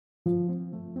Hello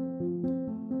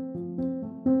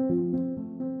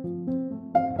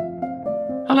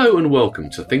and welcome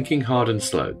to Thinking Hard and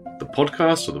Slow, the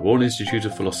podcast of the Royal Institute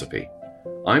of Philosophy.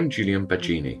 I'm Julian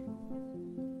Baggini.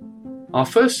 Our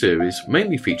first series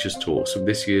mainly features talks from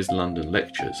this year's London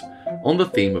lectures on the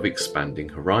theme of expanding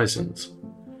horizons.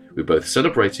 We're both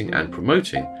celebrating and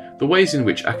promoting the ways in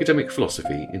which academic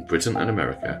philosophy in Britain and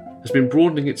America has been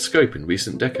broadening its scope in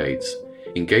recent decades,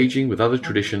 engaging with other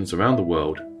traditions around the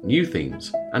world, new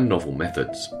themes and novel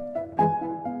methods.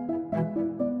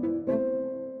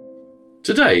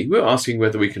 Today, we're asking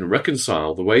whether we can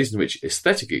reconcile the ways in which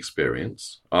aesthetic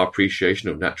experience, our appreciation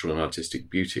of natural and artistic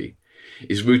beauty,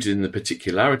 is rooted in the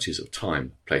particularities of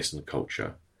time, place and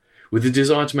culture, with the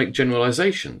desire to make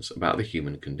generalizations about the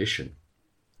human condition.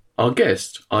 Our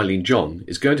guest, Eileen John,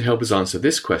 is going to help us answer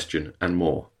this question and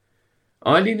more.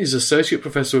 Eileen is Associate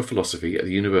Professor of Philosophy at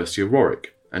the University of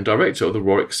Warwick and Director of the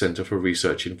Warwick Centre for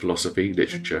Research in Philosophy,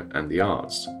 Literature and the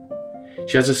Arts.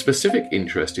 She has a specific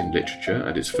interest in literature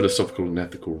and its philosophical and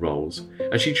ethical roles,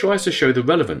 and she tries to show the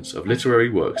relevance of literary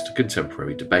works to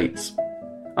contemporary debates.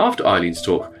 After Eileen's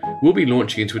talk, we'll be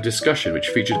launching into a discussion which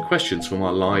featured questions from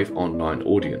our live online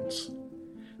audience.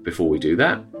 Before we do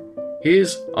that,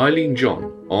 here's Eileen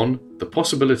John on the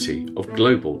possibility of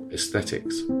global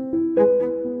aesthetics.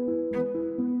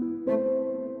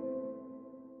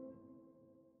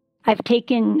 I've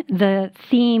taken the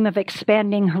theme of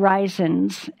expanding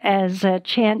horizons as a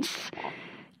chance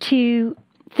to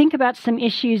think about some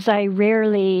issues I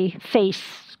rarely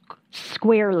face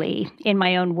squarely in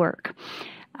my own work.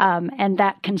 And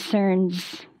that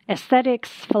concerns aesthetics,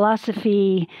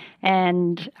 philosophy,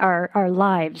 and our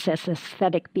lives as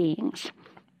aesthetic beings.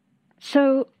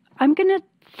 So I'm going to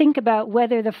think about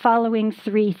whether the following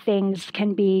three things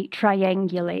can be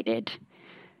triangulated.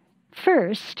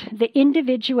 First, the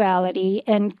individuality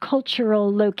and cultural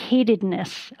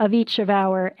locatedness of each of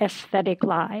our aesthetic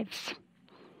lives.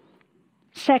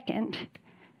 Second,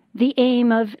 the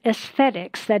aim of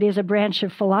aesthetics, that is a branch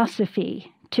of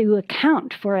philosophy, to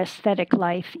account for aesthetic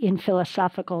life in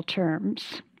philosophical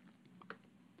terms.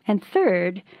 And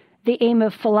third, the aim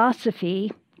of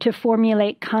philosophy to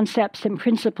formulate concepts and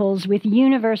principles with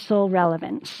universal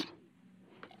relevance.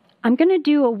 I'm going to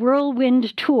do a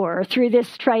whirlwind tour through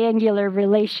this triangular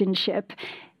relationship,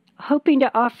 hoping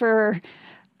to offer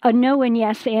a no and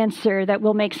yes answer that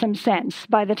will make some sense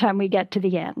by the time we get to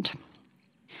the end.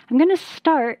 I'm going to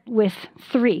start with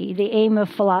 3, the aim of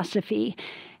philosophy,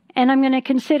 and I'm going to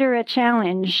consider a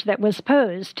challenge that was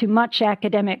posed to much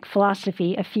academic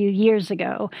philosophy a few years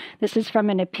ago. This is from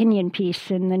an opinion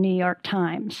piece in the New York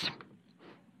Times.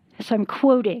 So I'm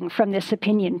quoting from this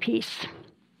opinion piece.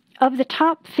 Of the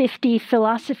top 50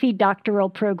 philosophy doctoral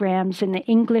programs in the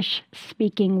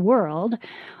English-speaking world,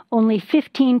 only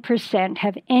 15%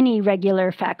 have any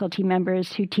regular faculty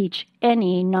members who teach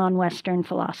any non-Western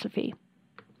philosophy.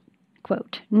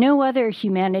 Quote, no other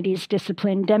humanities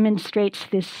discipline demonstrates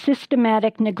this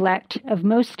systematic neglect of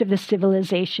most of the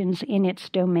civilizations in its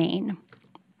domain.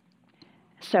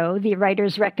 So the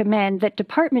writers recommend that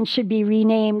departments should be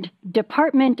renamed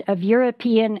Department of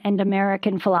European and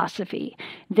American Philosophy.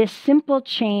 This simple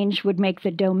change would make the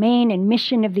domain and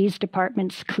mission of these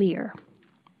departments clear.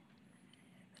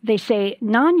 They say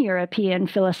non-European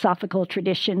philosophical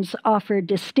traditions offer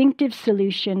distinctive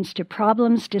solutions to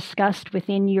problems discussed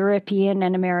within European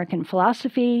and American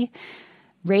philosophy,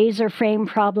 raise or frame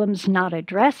problems not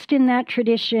addressed in that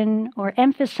tradition, or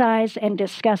emphasize and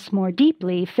discuss more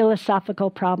deeply philosophical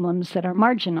problems that are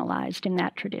marginalized in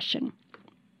that tradition.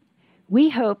 We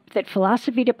hope that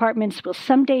philosophy departments will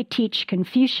someday teach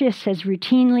Confucius as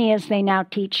routinely as they now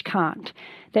teach Kant,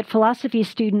 that philosophy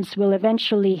students will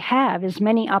eventually have as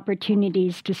many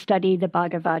opportunities to study the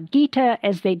Bhagavad Gita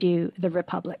as they do the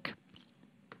Republic.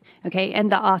 Okay,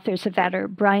 and the authors of that are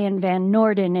Brian Van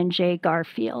Norden and Jay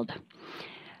Garfield.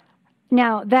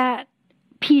 Now, that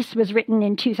piece was written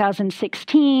in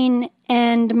 2016,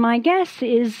 and my guess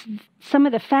is some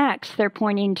of the facts they're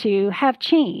pointing to have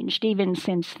changed even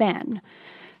since then.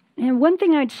 And one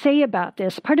thing I'd say about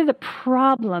this, part of the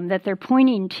problem that they're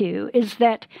pointing to is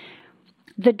that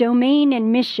the domain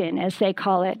and mission, as they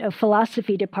call it, of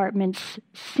philosophy departments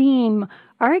seem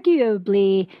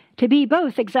arguably to be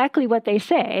both exactly what they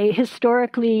say,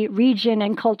 historically region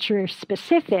and culture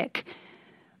specific,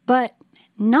 but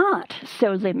not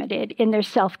so limited in their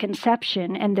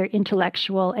self-conception and their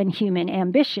intellectual and human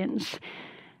ambitions.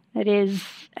 That is,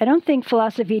 I don't think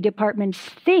philosophy departments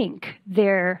think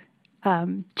they're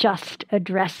just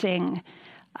addressing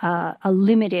a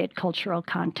limited cultural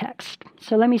context.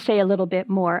 So let me say a little bit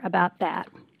more about that.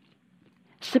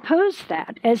 Suppose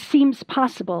that, as seems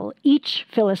possible, each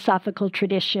philosophical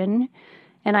tradition,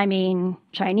 and I mean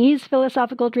Chinese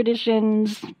philosophical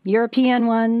traditions, European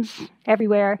ones,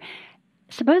 everywhere,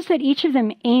 suppose that each of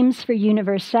them aims for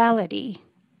universality.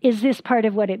 Is this part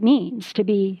of what it means to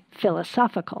be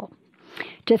philosophical?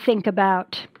 To think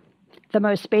about the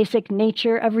most basic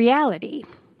nature of reality,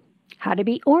 how to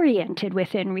be oriented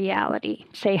within reality,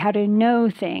 say how to know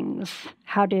things,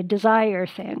 how to desire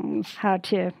things, how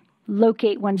to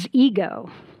locate one's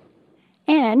ego,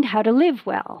 and how to live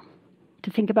well, to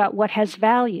think about what has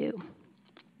value.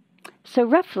 So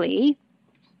roughly,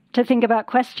 to think about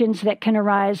questions that can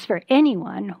arise for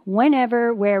anyone,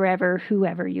 whenever, wherever,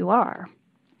 whoever you are.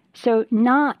 So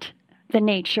not the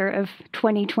nature of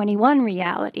 2021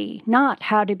 reality, not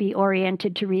how to be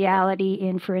oriented to reality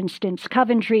in, for instance,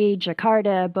 Coventry,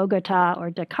 Jakarta, Bogota, or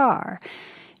Dakar.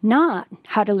 Not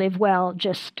how to live well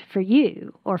just for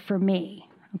you or for me.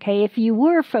 Okay, if you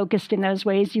were focused in those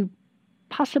ways, you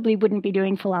possibly wouldn't be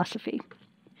doing philosophy.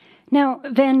 Now,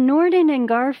 Van Noorden and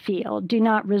Garfield do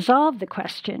not resolve the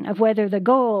question of whether the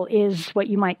goal is what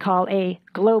you might call a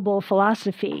global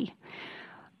philosophy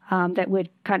that would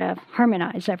kind of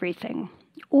harmonize everything,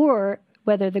 or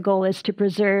whether the goal is to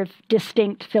preserve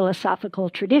distinct philosophical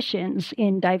traditions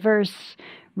in diverse,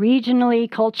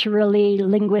 regionally, culturally,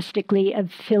 linguistically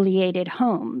affiliated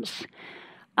homes.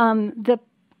 The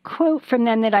quote from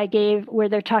them that I gave where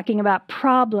they're talking about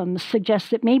problems suggests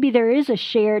that maybe there is a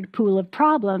shared pool of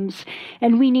problems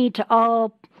and we need to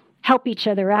all help each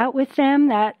other out with them.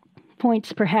 That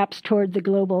points perhaps toward the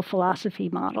global philosophy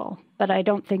model, but I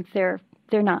don't think they're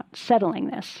not settling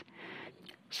this.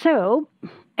 So,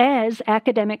 as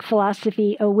academic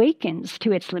philosophy awakens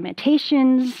to its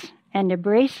limitations and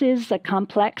embraces a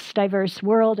complex, diverse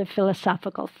world of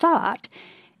philosophical thought,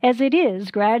 as it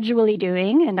is gradually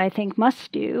doing, and I think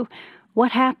must do,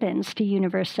 what happens to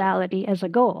universality as a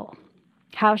goal?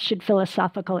 How should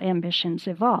philosophical ambitions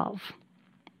evolve?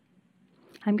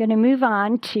 I'm going to move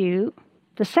on to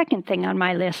the second thing on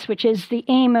my list, which is the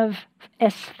aim of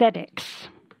aesthetics.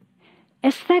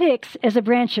 Aesthetics, as a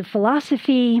branch of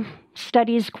philosophy,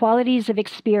 studies qualities of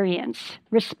experience,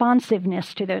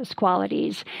 responsiveness to those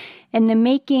qualities, and the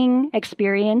making,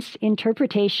 experience,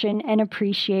 interpretation, and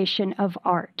appreciation of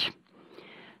art.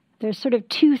 There's sort of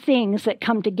two things that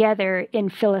come together in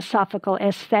philosophical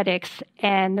aesthetics,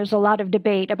 and there's a lot of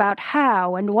debate about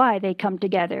how and why they come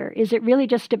together. Is it really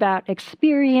just about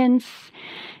experience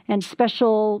and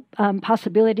special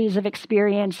possibilities of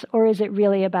experience, or is it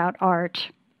really about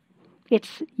art?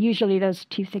 It's usually those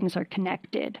two things are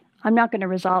connected. I'm not going to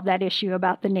resolve that issue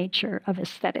about the nature of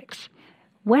aesthetics.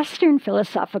 Western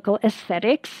philosophical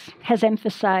aesthetics has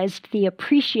emphasized the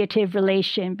appreciative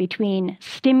relation between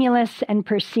stimulus and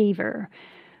perceiver.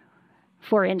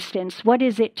 For instance, what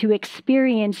is it to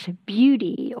experience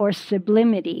beauty or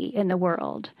sublimity in the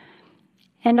world?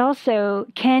 And also,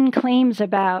 can claims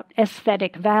about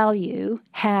aesthetic value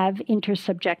have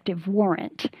intersubjective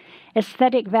warrant?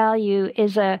 Aesthetic value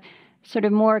is a sort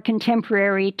of more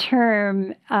contemporary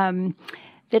term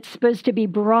that's supposed to be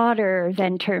broader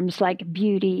than terms like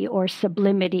beauty or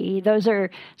sublimity. Those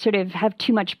are sort of have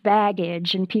too much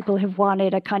baggage, and people have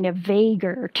wanted a kind of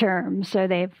vaguer term, so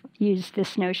they've used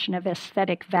this notion of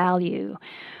aesthetic value.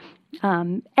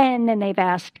 And then they've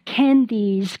asked, can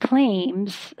these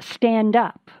claims stand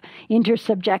up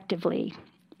intersubjectively?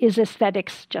 Is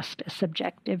aesthetics just a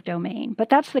subjective domain? But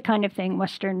that's the kind of thing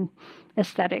Western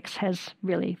aesthetics has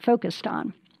really focused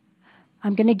on.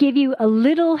 I'm going to give you a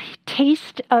little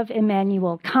taste of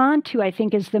Immanuel Kant, who I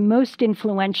think is the most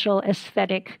influential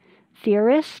aesthetic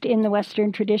theorist in the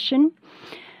Western tradition,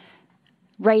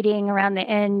 writing around the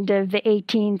end of the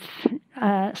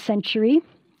 18th century.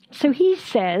 So he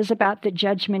says about the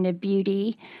judgment of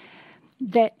beauty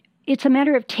that it's a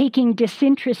matter of taking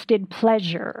disinterested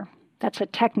pleasure. That's a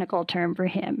technical term for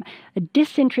him. A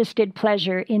disinterested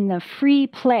pleasure in the free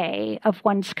play of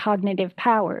one's cognitive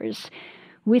powers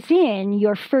within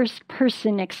your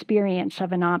first-person experience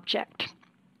of an object.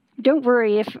 Don't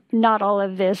worry if not all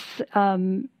of this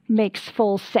makes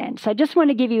full sense. I just want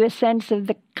to give you a sense of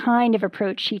the kind of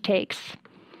approach he takes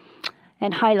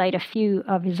and highlight a few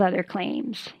of his other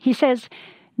claims. He says,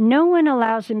 no one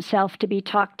allows himself to be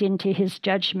talked into his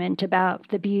judgment about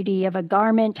the beauty of a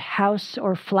garment, house,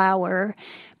 or flower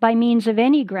by means of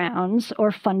any grounds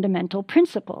or fundamental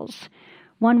principles.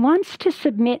 One wants to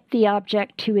submit the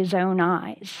object to his own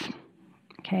eyes.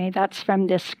 Okay, that's from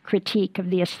this critique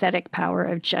of the aesthetic power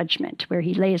of judgment, where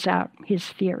he lays out his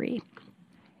theory.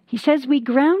 He says, we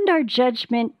ground our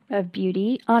judgment of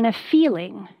beauty on a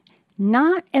feeling,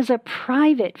 not as a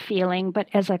private feeling, but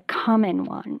as a common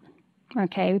one.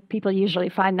 Okay, people usually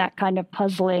find that kind of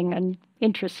puzzling and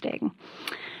interesting.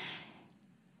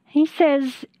 He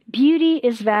says, beauty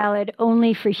is valid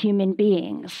only for human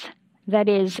beings, that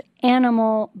is,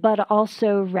 animal but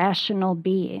also rational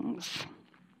beings.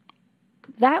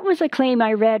 That was a claim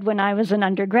I read when I was an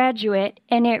undergraduate,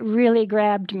 and it really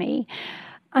grabbed me.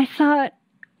 I thought,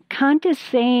 Kant is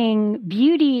saying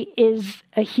beauty is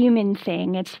a human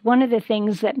thing. It's one of the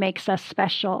things that makes us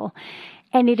special.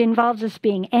 And it involves us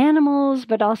being animals,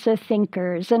 but also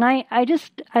thinkers. And I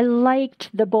liked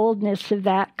the boldness of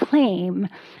that claim.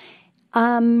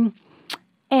 And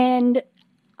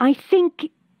I think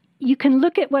you can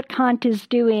look at what Kant is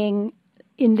doing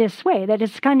in this way, that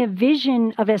it's kind of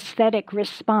vision of aesthetic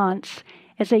response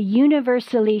as a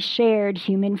universally shared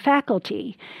human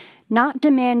faculty, not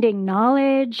demanding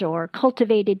knowledge or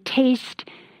cultivated taste,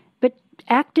 but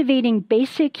activating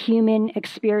basic human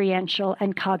experiential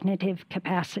and cognitive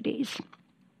capacities.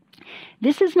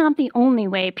 This is not the only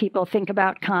way people think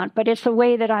about Kant, but it's a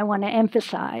way that I want to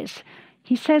emphasize.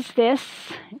 He says this,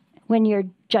 when you're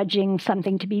judging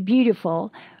something to be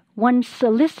beautiful, one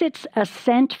solicits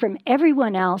assent from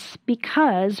everyone else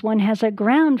because one has a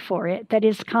ground for it that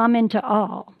is common to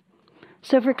all.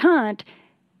 So for Kant,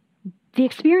 the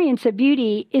experience of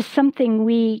beauty is something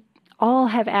we all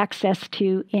have access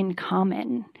to in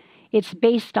common. It's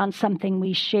based on something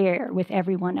we share with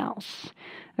everyone else.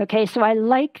 Okay, so I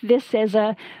like this as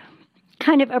a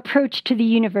kind of approach to the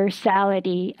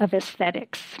universality of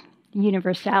aesthetics,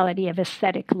 universality of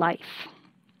aesthetic life.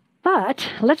 But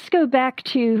let's go back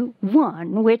to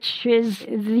one, which is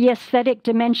the aesthetic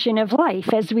dimension of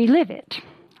life as we live it.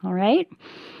 All right?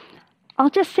 I'll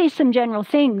just say some general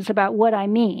things about what I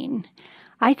mean.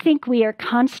 I think we are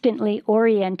constantly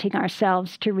orienting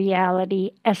ourselves to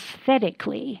reality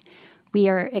aesthetically. We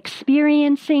are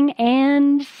experiencing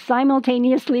and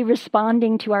simultaneously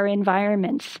responding to our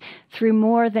environments through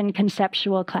more than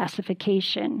conceptual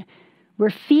classification. We're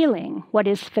feeling what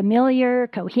is familiar,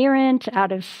 coherent,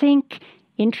 out of sync,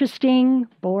 interesting,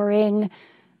 boring,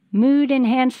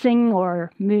 mood-enhancing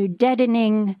or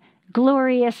mood-deadening,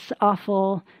 glorious,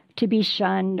 awful, to be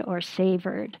shunned or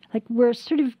savored. Like we're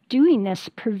sort of doing this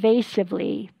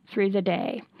pervasively through the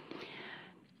day.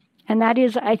 And that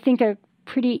is, I think, a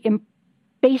pretty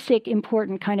basic,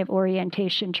 important kind of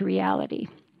orientation to reality.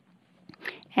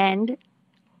 And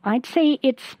I'd say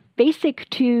it's basic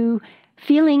to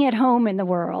feeling at home in the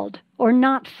world or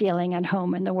not feeling at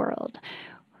home in the world.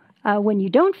 When you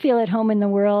don't feel at home in the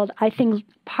world, I think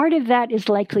part of that is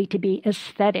likely to be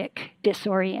aesthetic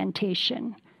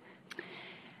disorientation.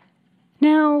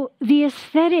 Now, the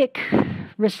aesthetic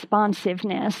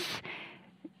responsiveness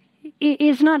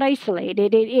is not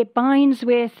isolated. It binds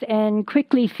with and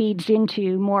quickly feeds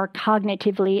into more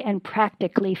cognitively and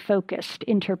practically focused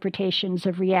interpretations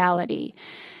of reality.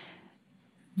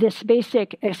 This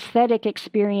basic aesthetic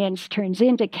experience turns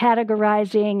into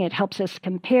categorizing. It helps us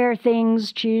compare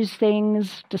things, choose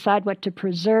things, decide what to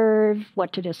preserve,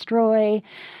 what to destroy,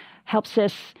 helps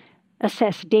us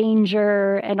assess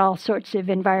danger and all sorts of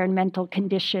environmental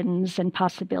conditions and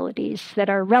possibilities that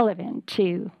are relevant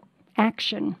to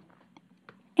action.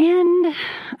 And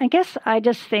I guess I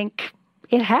just think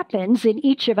it happens in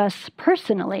each of us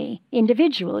personally,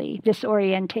 individually, this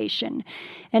orientation,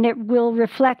 and it will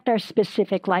reflect our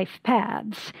specific life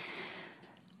paths.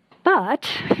 But,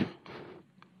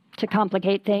 to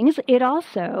complicate things, it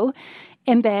also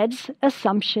embeds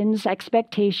assumptions,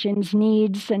 expectations,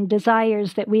 needs, and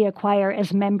desires that we acquire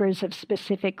as members of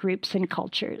specific groups and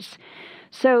cultures.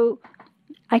 So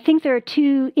I think there are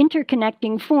two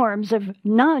interconnecting forms of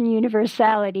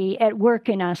non-universality at work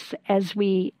in us as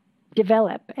we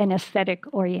develop an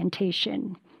aesthetic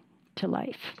orientation to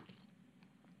life.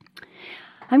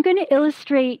 I'm going to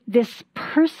illustrate this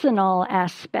personal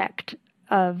aspect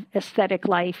of aesthetic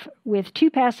life with two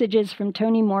passages from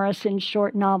Toni Morrison's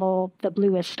short novel, The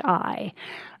Bluest Eye.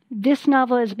 This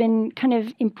novel has been kind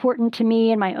of important to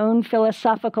me in my own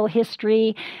philosophical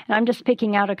history, and I'm just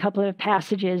picking out a couple of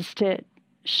passages to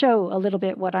show a little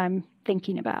bit what I'm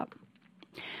thinking about.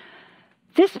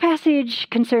 This passage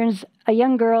concerns a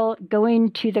young girl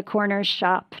going to the corner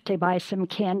shop to buy some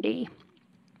candy.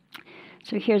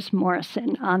 So here's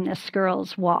Morrison on this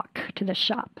girl's walk to the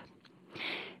shop.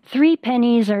 3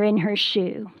 pennies are in her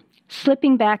shoe,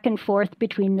 slipping back and forth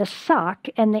between the sock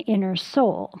and the inner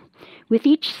sole. With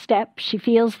each step, she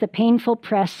feels the painful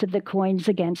press of the coins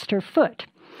against her foot,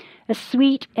 a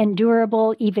sweet,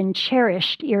 endurable, even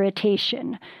cherished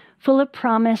irritation, full of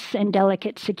promise and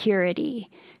delicate security.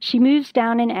 She moves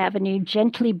down an avenue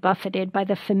gently buffeted by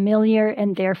the familiar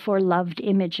and therefore loved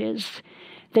images.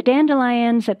 The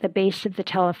dandelions at the base of the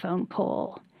telephone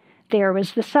pole, There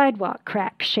was the sidewalk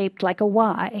crack shaped like a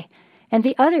Y, and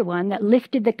the other one that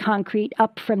lifted the concrete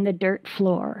up from the dirt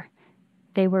floor.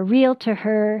 They were real to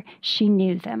her. She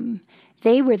knew them.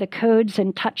 They were the codes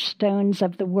and touchstones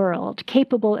of the world,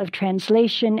 capable of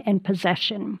translation and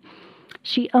possession.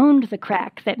 She owned the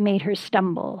crack that made her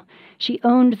stumble. She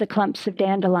owned the clumps of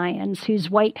dandelions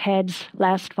whose white heads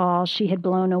last fall she had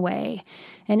blown away.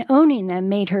 And owning them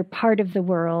made her part of the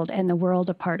world and the world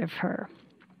a part of her.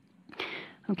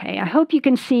 Okay, I hope you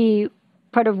can see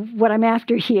part of what I'm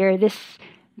after here, this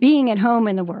being at home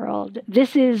in the world.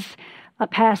 This is a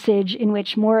passage in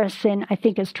which Morrison, I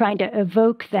think, is trying to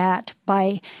evoke that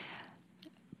by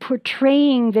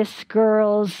portraying this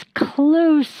girl's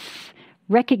close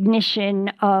recognition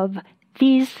of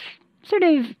these sort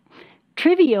of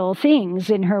trivial things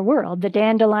in her world, the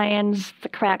dandelions, the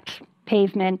cracked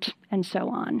pavement, and so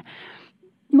on.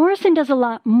 Morrison does a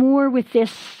lot more with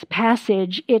this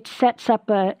passage. It sets up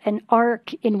an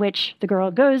arc in which the girl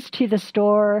goes to the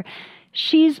store.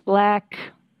 She's black.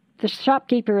 The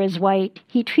shopkeeper is white.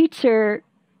 He treats her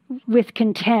with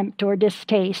contempt or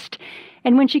distaste.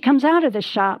 And when she comes out of the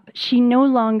shop, she no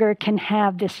longer can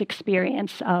have this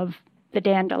experience of the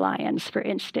dandelions, for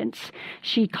instance.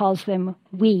 She calls them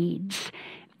weeds.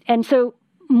 And so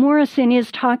Morrison is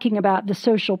talking about the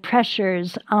social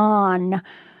pressures on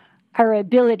our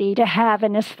ability to have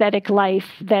an aesthetic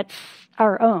life that's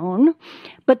our own.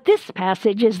 But this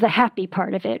passage is the happy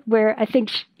part of it, where I think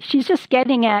she's just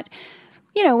getting at,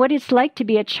 what it's like to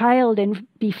be a child and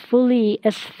be fully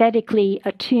aesthetically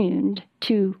attuned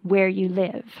to where you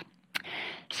live.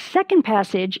 Second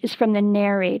passage is from the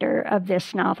narrator of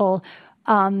this novel,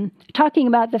 talking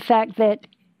about the fact that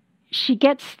she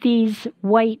gets these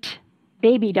white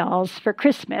baby dolls for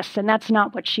Christmas, and that's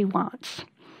not what she wants.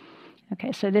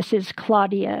 Okay, so this is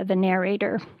Claudia, the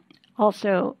narrator,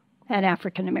 also an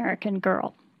African-American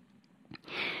girl.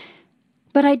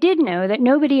 But I did know that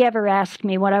nobody ever asked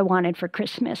me what I wanted for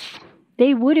Christmas.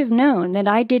 They would have known that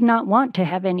I did not want to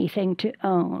have anything to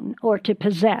own or to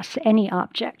possess any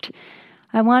object.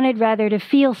 I wanted rather to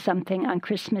feel something on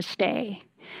Christmas Day.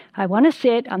 I want to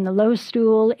sit on the low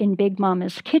stool in Big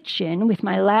Mama's kitchen with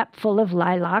my lap full of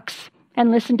lilacs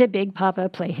and listen to Big Papa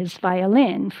play his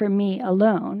violin for me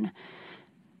alone.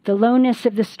 The lowness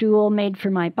of the stool made for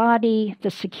my body,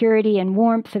 the security and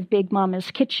warmth of Big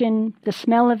Mama's kitchen, the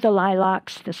smell of the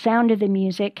lilacs, the sound of the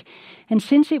music, and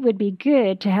since it would be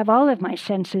good to have all of my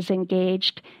senses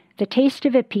engaged, the taste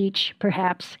of a peach,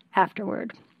 perhaps,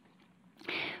 afterward.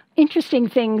 Interesting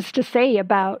things to say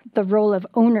about the role of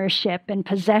ownership and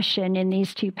possession in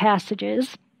these two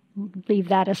passages. Leave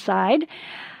that aside.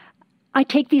 I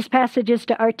take these passages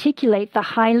to articulate the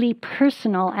highly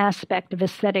personal aspect of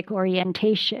aesthetic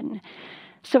orientation.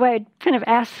 So I'd kind of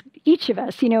ask each of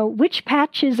us, which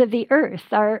patches of the earth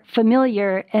are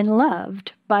familiar and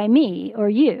loved by me or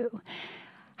you?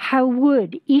 How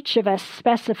would each of us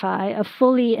specify a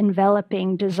fully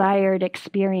enveloping desired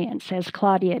experience, as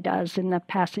Claudia does in the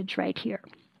passage right here?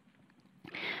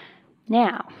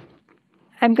 Now,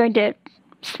 I'm going to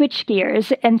switch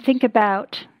gears and think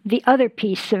about the other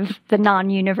piece of the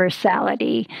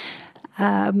non-universality.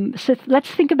 So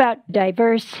let's think about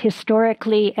diverse,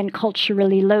 historically and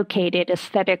culturally located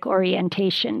aesthetic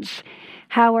orientations.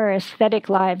 How our aesthetic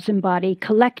lives embody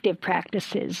collective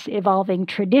practices, evolving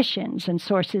traditions and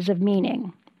sources of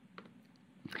meaning.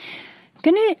 I'm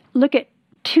going to look at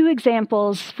two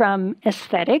examples from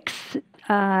aesthetics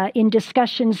in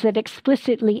discussions that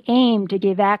explicitly aim to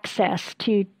give access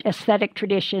to aesthetic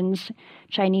traditions,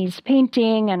 Chinese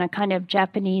painting, and a kind of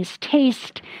Japanese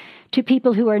taste to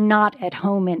people who are not at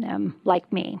home in them,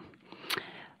 like me.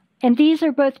 And these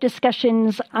are both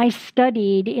discussions I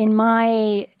studied in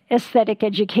my aesthetic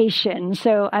education,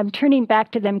 so I'm turning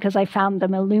back to them because I found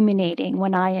them illuminating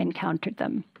when I encountered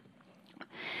them.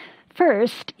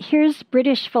 First, here's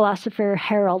British philosopher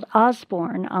Harold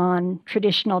Osborne on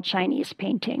traditional Chinese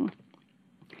painting.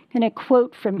 And a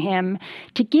quote from him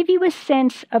to give you a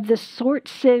sense of the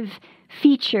sorts of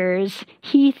features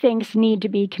he thinks need to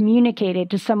be communicated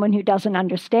to someone who doesn't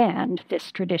understand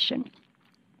this tradition.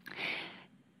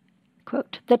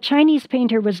 Quote, "The Chinese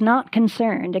painter was not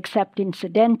concerned, except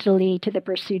incidentally to the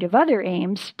pursuit of other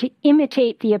aims, to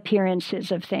imitate the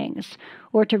appearances of things,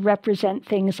 or to represent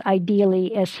things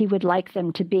ideally as he would like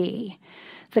them to be.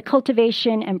 The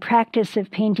cultivation and practice of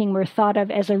painting were thought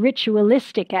of as a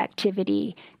ritualistic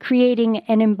activity, creating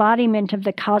an embodiment of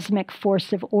the cosmic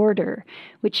force of order,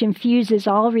 which infuses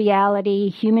all reality,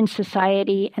 human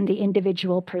society, and the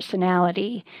individual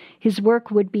personality. His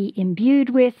work would be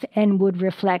imbued with and would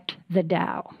reflect the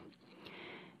Tao."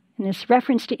 And this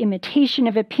reference to imitation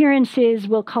of appearances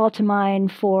will call to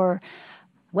mind for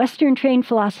Western-trained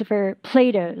philosopher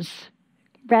Plato's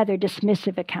rather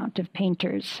dismissive account of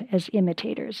painters as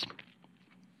imitators.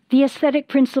 The aesthetic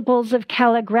principles of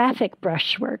calligraphic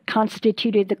brushwork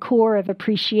constituted the core of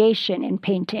appreciation in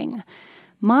painting.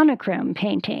 Monochrome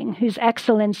painting, whose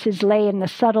excellences lay in the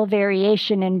subtle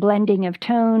variation and blending of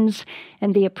tones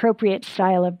and the appropriate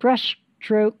style of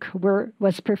brushstroke,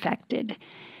 was perfected.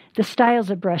 The styles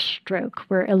of brushstroke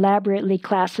were elaborately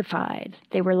classified.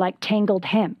 They were like tangled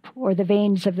hemp or the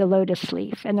veins of the lotus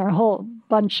leaf, and there are a whole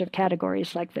bunch of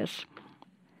categories like this.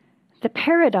 The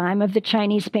paradigm of the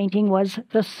Chinese painting was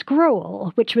the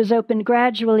scroll, which was opened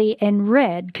gradually and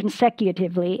read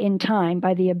consecutively in time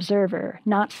by the observer,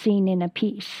 not seen in a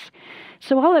piece.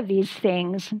 So all of these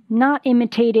things, not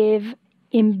imitative,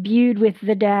 imbued with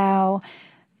the Tao,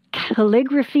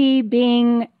 calligraphy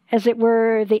being, as it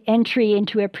were, the entry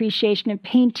into appreciation of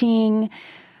painting,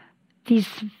 these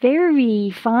very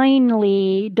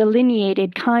finely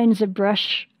delineated kinds of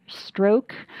brush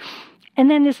stroke, and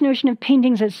then this notion of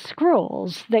paintings as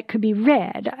scrolls that could be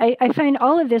read. I find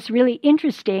all of this really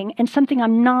interesting and something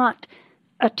I'm not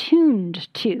attuned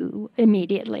to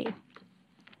immediately.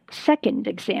 Second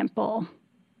example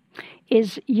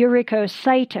is Yuriko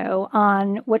Saito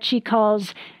on what she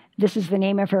calls, this is the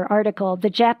name of her article, The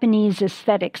Japanese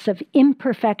Aesthetics of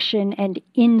Imperfection and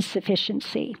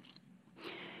Insufficiency.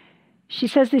 She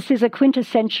says this is a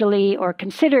quintessentially, or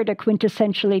considered a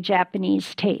quintessentially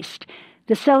Japanese taste.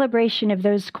 The celebration of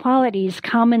those qualities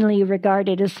commonly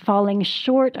regarded as falling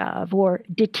short of or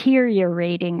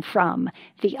deteriorating from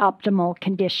the optimal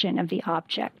condition of the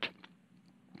object.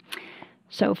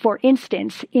 So, for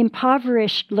instance,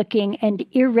 impoverished-looking and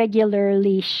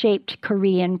irregularly shaped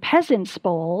Korean peasants'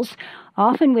 bowls,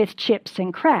 often with chips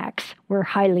and cracks, were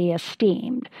highly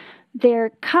esteemed.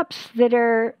 They're cups that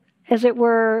are, as it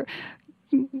were,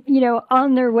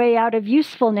 on their way out of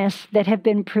usefulness that have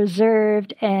been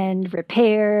preserved and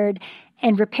repaired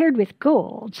with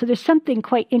gold. So there's something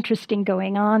quite interesting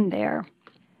going on there.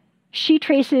 She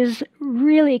traces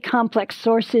really complex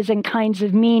sources and kinds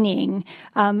of meaning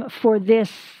for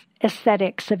this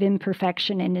aesthetics of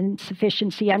imperfection and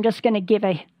insufficiency. I'm just going to give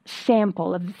a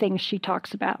sample of the things she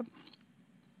talks about.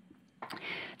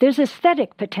 There's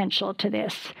aesthetic potential to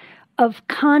this, of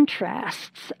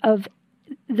contrasts, of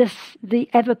the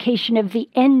evocation of the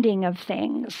ending of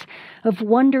things, of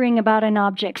wondering about an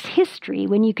object's history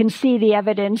when you can see the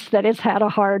evidence that it's had a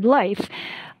hard life.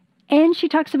 And she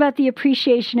talks about the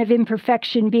appreciation of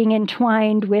imperfection being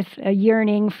entwined with a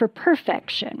yearning for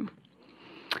perfection.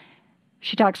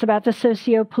 She talks about the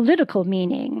socio-political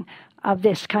meaning of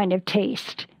this kind of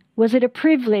taste. Was it a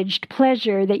privileged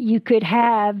pleasure that you could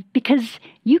have because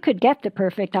you could get the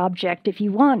perfect object if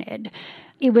you wanted?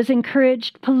 It was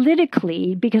encouraged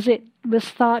politically because it was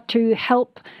thought to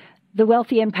help the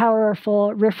wealthy and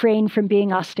powerful refrain from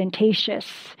being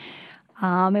ostentatious.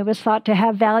 It was thought to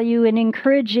have value in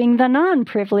encouraging the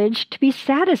non-privileged to be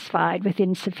satisfied with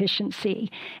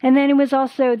insufficiency. And then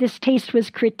this taste was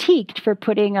critiqued for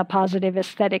putting a positive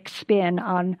aesthetic spin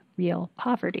on real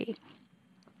poverty.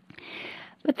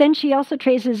 But then she also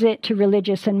traces it to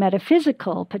religious and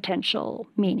metaphysical potential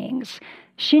meanings.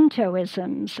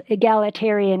 Shintoism's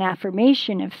egalitarian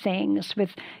affirmation of things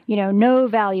with, no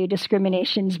value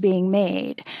discriminations being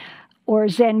made. Or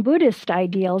Zen Buddhist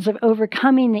ideals of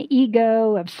overcoming the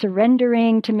ego, of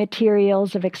surrendering to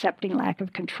materials, of accepting lack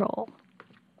of control.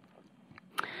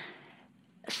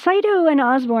 Saito and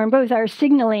Osborne both are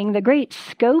signaling the great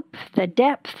scope, the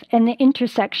depth, and the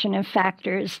intersection of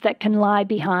factors that can lie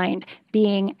behind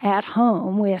being at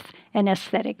home with an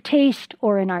aesthetic taste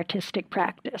or an artistic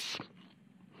practice.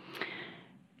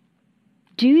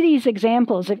 Do these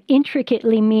examples of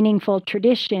intricately meaningful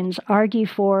traditions argue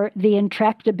for the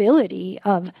intractability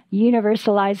of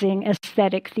universalizing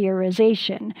aesthetic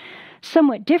theorization,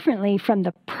 somewhat differently from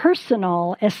the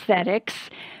personal aesthetics,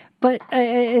 but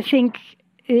I think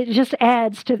it just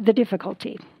adds to the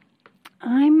difficulty.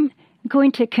 I'm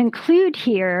going to conclude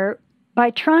here by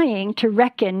trying to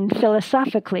reckon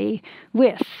philosophically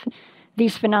with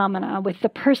these phenomena, with the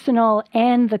personal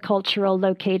and the cultural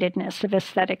locatedness of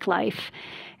aesthetic life.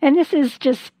 And this is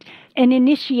just an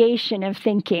initiation of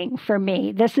thinking for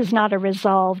me. This is not a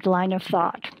resolved line of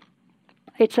thought.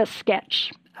 It's a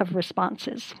sketch of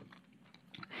responses.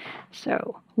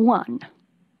 So, 1,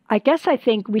 I guess I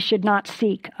think we should not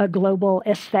seek a global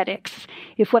aesthetics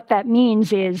if what that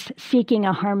means is seeking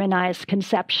a harmonized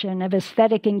conception of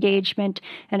aesthetic engagement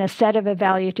and a set of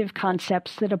evaluative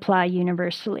concepts that apply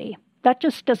universally. That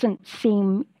just doesn't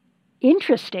seem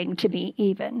interesting to me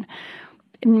even,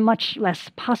 much less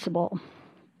possible.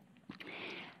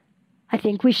 I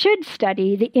think we should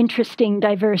study the interesting,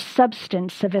 diverse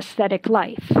substance of aesthetic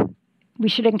life. We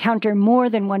should encounter more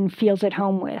than one feels at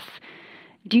home with.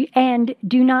 Do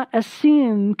not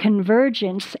assume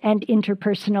convergence and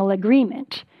interpersonal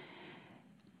agreement,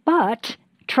 but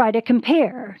try to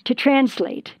compare, to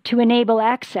translate, to enable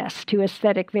access to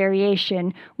aesthetic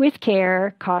variation with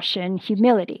care, caution,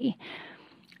 humility.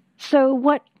 So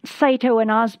what Saito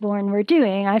and Osborne were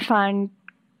doing, I find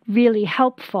really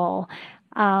helpful.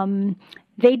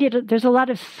 There's a lot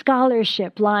of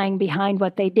scholarship lying behind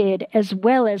what they did, as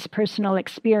well as personal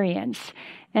experience.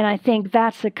 And I think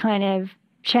that's the kind of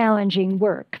challenging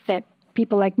work that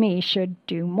people like me should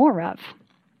do more of.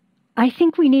 I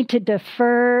think we need to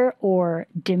defer or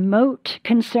demote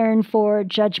concern for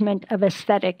judgment of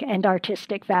aesthetic and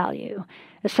artistic value.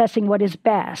 Assessing what is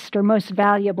best or most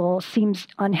valuable seems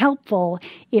unhelpful,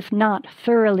 if not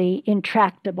thoroughly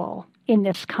intractable in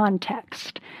this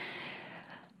context.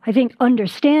 I think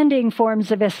understanding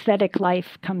forms of aesthetic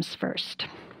life comes first.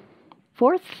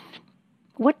 Fourth,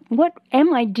 what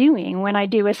am I doing when I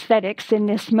do aesthetics in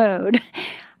this mode?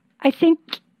 I think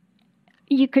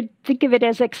you could think of it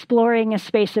as exploring a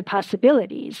space of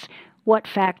possibilities. What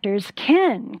factors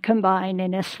can combine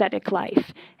in aesthetic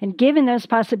life? And given those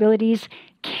possibilities,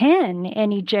 can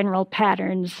any general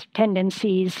patterns,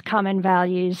 tendencies, common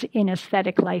values in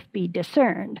aesthetic life be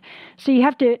discerned? So you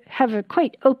have to have a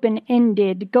quite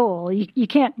open-ended goal. You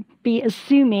can't be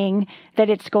assuming that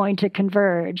it's going to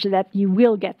converge, that you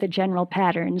will get the general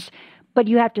patterns, but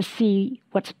you have to see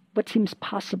what seems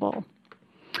possible.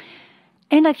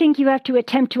 And I think you have to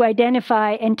attempt to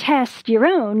identify and test your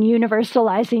own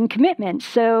universalizing commitments.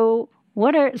 So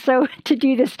to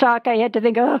do this talk, I had to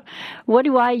think, what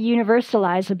do I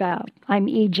universalize about? I'm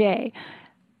EJ.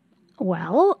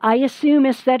 Well, I assume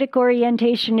aesthetic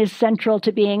orientation is central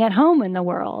to being at home in the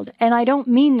world. And I don't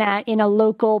mean that in a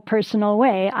local, personal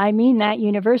way. I mean that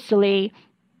universally.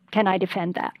 Can I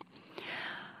defend that?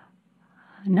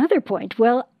 Another point,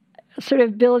 sort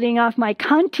of building off my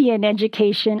Kantian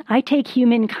education, I take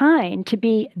humankind to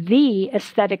be the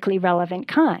aesthetically relevant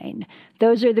kind.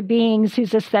 Those are the beings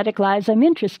whose aesthetic lives I'm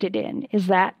interested in. Is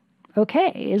that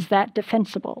okay? Is that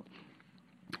defensible?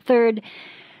 Third,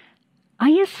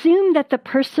 I assume that the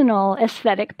personal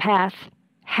aesthetic path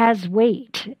has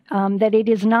weight, that it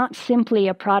is not simply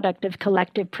a product of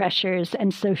collective pressures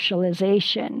and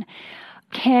socialization.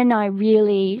 Can I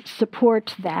really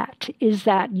support that? Is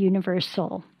that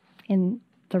universal in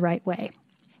the right way?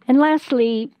 And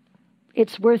lastly,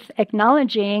 it's worth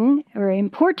acknowledging, or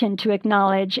important to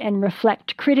acknowledge and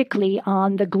reflect critically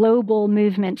on the global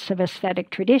movements of aesthetic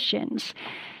traditions.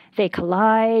 They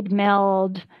collide,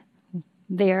 meld,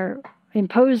 they're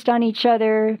imposed on each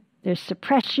other. There's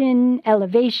suppression,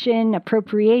 elevation,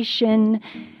 appropriation,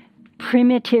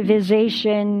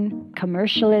 primitivization,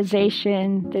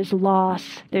 commercialization, there's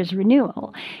loss, there's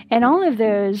renewal. And all of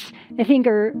those, I think,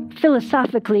 are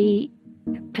philosophically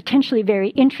potentially very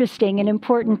interesting and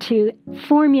important to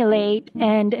formulate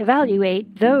and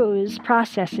evaluate those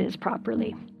processes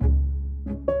properly.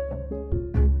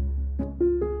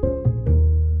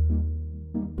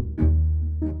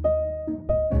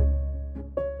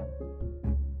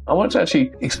 I want to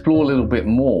actually explore a little bit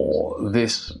more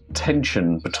this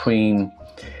tension between,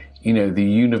 the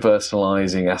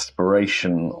universalizing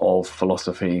aspiration of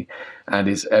philosophy and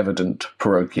its evident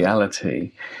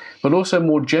parochiality, but also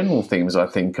more general themes, I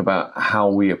think, about how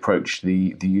we approach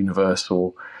the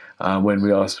universal when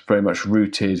we are very much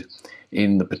rooted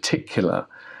in the particular.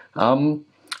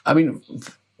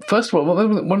 First of all,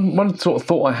 one sort of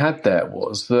thought I had there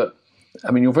was that,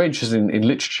 you're very interested in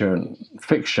literature and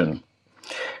fiction.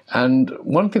 And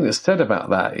one thing that's said about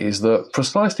that is that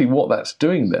precisely what that's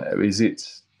doing there is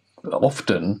it's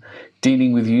often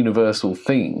dealing with universal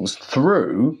themes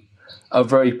through a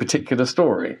very particular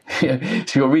story. So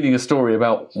you're reading a story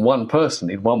about one person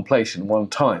in one place in one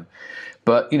time.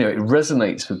 But, it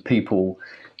resonates with people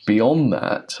beyond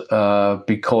that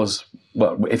because,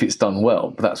 if it's done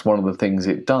well, that's one of the things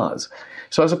it does.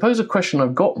 So I suppose a question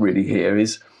I've got really here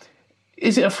is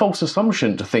it a false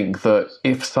assumption to think that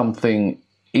if something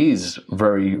is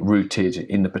very rooted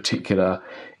in the particular,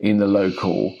 in the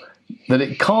local, that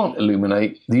it can't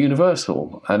illuminate the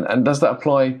universal? And does that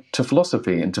apply to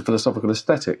philosophy and to philosophical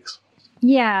aesthetics?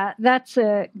 Yeah, that's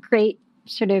a great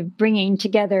sort of bringing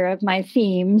together of my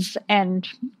themes. And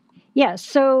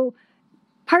so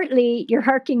partly you're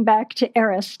harking back to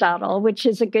Aristotle, which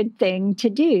is a good thing to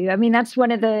do. That's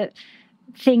one of the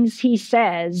things he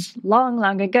says long,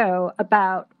 long ago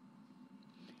about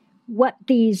what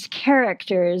these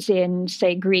characters in,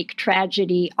 say, Greek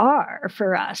tragedy are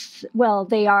for us. Well,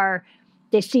 they are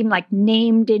They seem like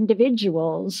named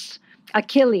individuals,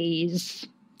 Achilles,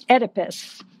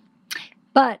 Oedipus.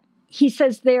 But he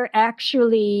says they're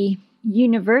actually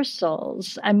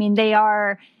universals. I mean,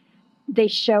 they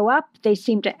show up, they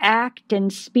seem to act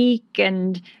and speak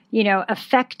and,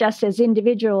 affect us as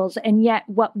individuals. And yet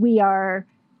what we are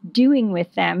doing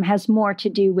with them has more to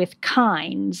do with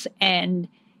kinds and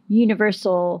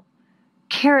universal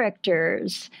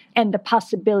characters and the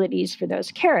possibilities for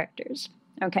those characters.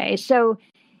 Okay, so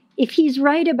if he's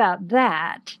right about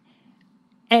that,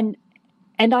 and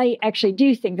I actually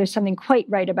do think there's something quite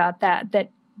right about that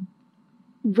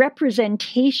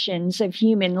representations of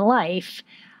human life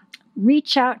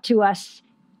reach out to us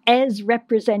as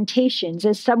representations,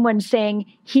 as someone saying,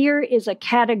 here is a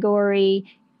category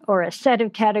or a set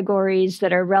of categories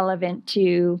that are relevant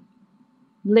to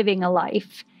living a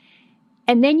life.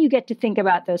 And then you get to think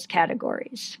about those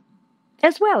categories,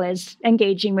 as well as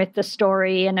engaging with the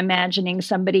story and imagining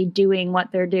somebody doing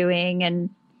what they're doing and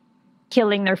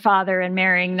killing their father and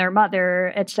marrying their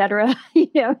mother, etc.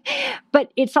 But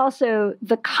it's also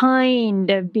the kind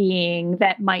of being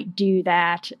that might do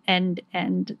that.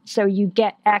 And so you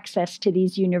get access to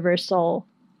these universal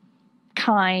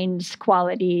kinds,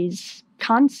 qualities,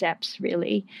 concepts,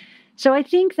 really. So I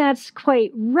think that's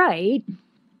quite right.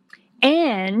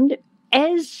 And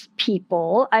as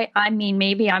people, I mean,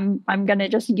 maybe I'm going to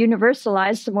just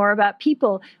universalize some more about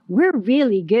people. We're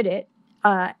really good at,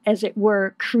 as it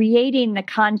were, creating the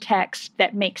context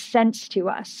that makes sense to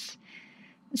us.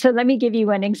 So let me give you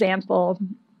an example.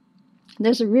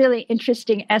 There's a really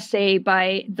interesting essay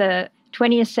by the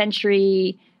 20th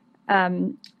century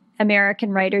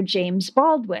American writer James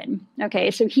Baldwin. Okay,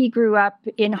 so he grew up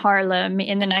in Harlem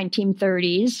in the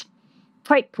 1930s,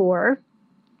 quite poor.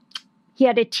 He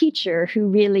had a teacher who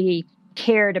really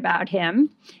cared about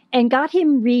him and got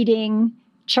him reading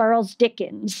Charles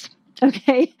Dickens.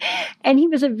 Okay. And he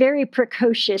was a very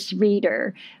precocious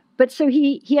reader. But so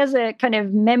he has a kind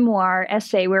of memoir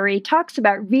essay where he talks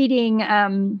about reading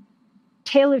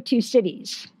Tale of Two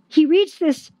Cities. He reads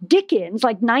this Dickens,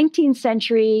 like 19th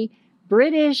century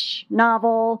British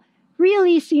novel,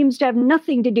 really seems to have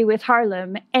nothing to do with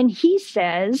Harlem. And he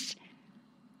says,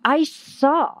 I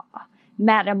saw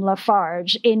Madame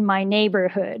Lafarge in my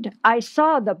neighborhood. I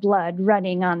saw the blood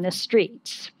running on the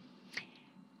streets.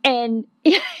 And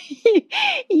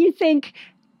you think,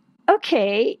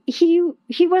 okay, he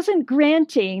wasn't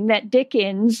granting that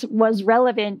Dickens was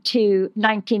relevant to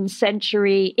 19th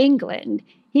century England.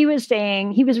 He was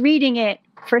saying he was reading it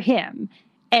for him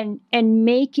and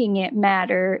making it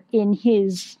matter in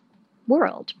his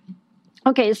world.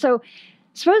 Okay, so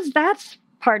suppose that's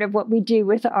part of what we do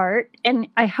with art, and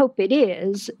I hope it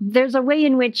is. There's a way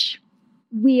in which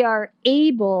we are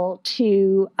able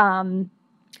to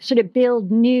sort of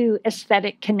build new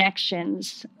aesthetic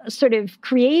connections, sort of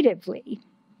creatively.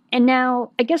 And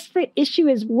now, I guess the issue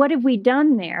is, what have we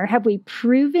done there? Have we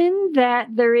proven that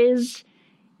there is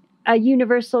a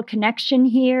universal connection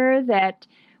here, that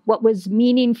what was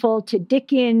meaningful to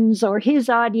Dickens or his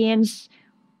audience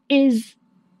is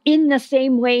in the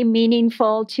same way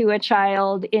meaningful to a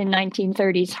child in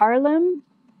 1930s Harlem?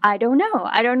 I don't know.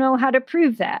 I don't know how to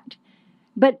prove that.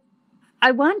 But I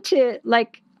want to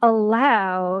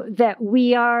allow that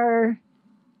we are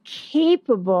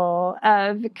capable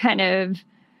of kind of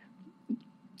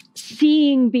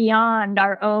seeing beyond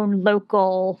our own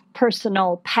local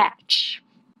personal patch.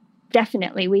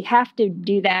 Definitely, we have to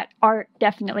do that. Art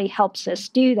definitely helps us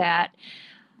do that.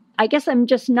 I guess I'm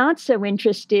just not so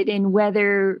interested in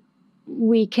whether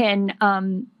we can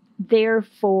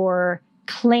therefore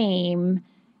claim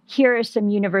here are some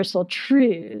universal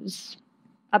truths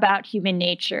about human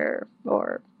nature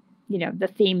or,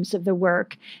 the themes of the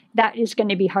work. That is going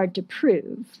to be hard to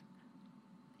prove.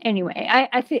 Anyway,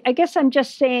 I guess I'm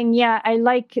just saying, yeah, I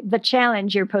like the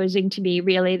challenge you're posing to me,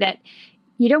 really, that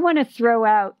you don't want to throw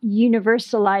out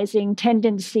universalizing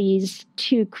tendencies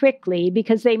too quickly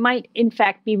because they might, in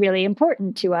fact, be really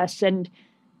important to us and,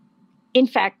 in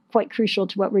fact, quite crucial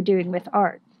to what we're doing with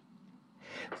art.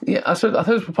 Yeah, I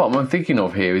suppose the part I'm thinking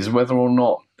of here is whether or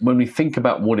not, when we think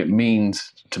about what it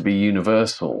means to be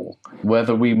universal,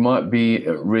 whether we might be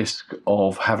at risk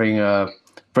of having a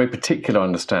very particular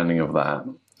understanding of that,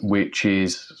 which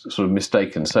is sort of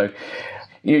mistaken. So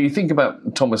you think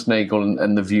about Thomas Nagel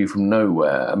and the view from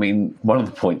nowhere. I mean, one of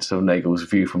the points of Nagel's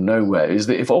view from nowhere is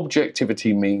that if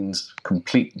objectivity means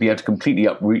be able to completely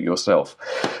uproot yourself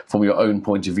from your own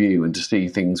point of view and to see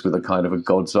things with a kind of a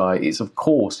God's eye, it's of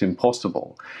course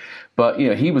impossible. But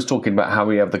he was talking about how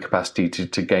we have the capacity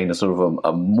to gain a sort of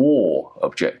a more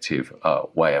objective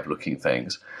way of looking at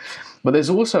things. But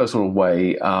there's also a sort of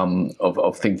way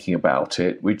of thinking about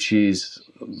it, which is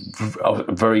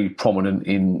very prominent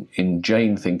in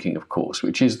Jain thinking, of course,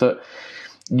 which is that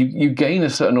you gain a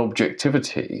certain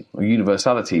objectivity or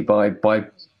universality by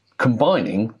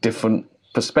combining different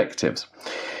perspectives.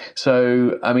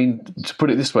 So, I mean, to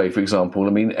put it this way, for example, I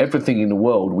mean, everything in the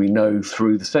world we know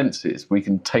through the senses. We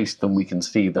can taste them, we can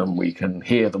see them, we can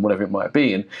hear them, whatever it might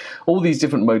be. And all these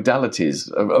different modalities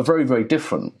are very, very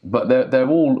different, but they're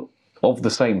all of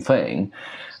the same thing.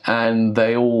 And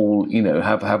they all,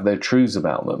 have their truths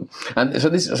about them. And so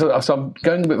I'm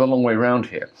going a bit of a long way around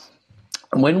here.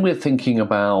 When we're thinking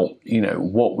about,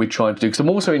 what we're trying to do, because I'm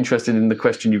also interested in the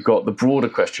question you've got, the broader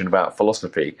question about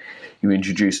philosophy you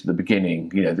introduced at the beginning,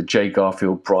 the J.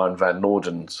 Garfield, Brian Van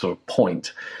Norden sort of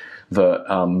point that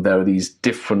there are these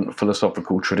different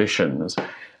philosophical traditions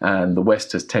and the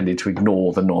West has tended to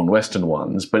ignore the non-Western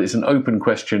ones. But it's an open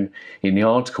question in the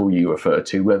article you refer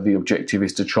to whether the objective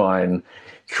is to try and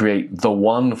create the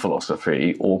one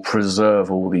philosophy or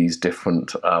preserve all these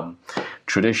different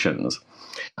traditions.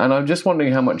 And I'm just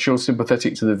wondering how much you're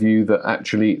sympathetic to the view that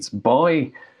actually it's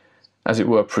by, as it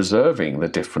were, preserving the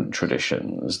different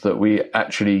traditions that we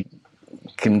actually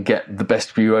can get the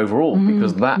best view overall,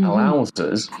 because that allows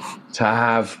us to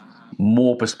have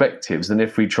more perspectives than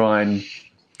if we try and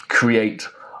create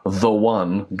the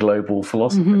one global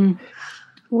philosophy.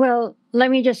 Well,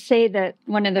 let me just say that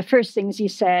one of the first things you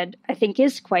said, I think,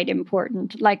 is quite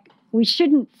important. Like, we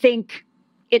shouldn't think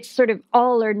it's sort of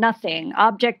all or nothing,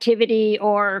 objectivity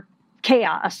or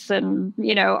chaos and,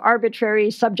 arbitrary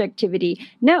subjectivity.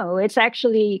 No, it's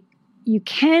actually, you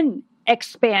can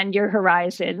expand your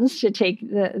horizons, to take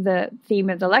the theme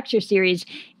of the lecture series,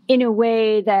 in a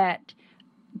way that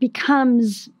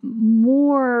becomes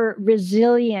more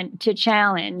resilient to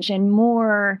challenge and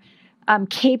more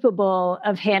capable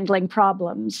of handling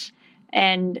problems.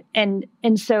 And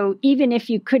so even if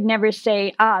you could never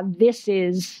say, this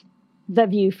is the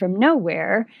view from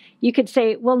nowhere, you could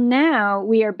say, well, now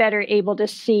we are better able to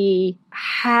see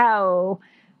how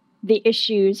the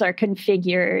issues are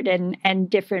configured and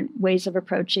different ways of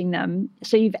approaching them.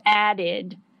 So you've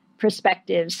added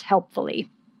perspectives helpfully.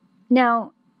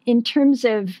 Now, in terms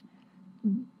of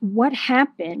what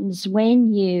happens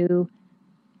when you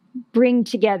bring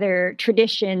together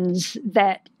traditions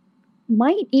that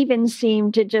might even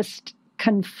seem to just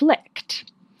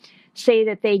conflict, say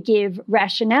that they give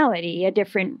rationality a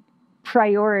different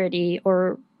priority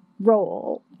or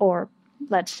role, or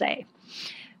let's say,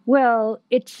 well,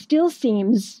 it still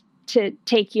seems to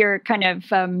take your kind of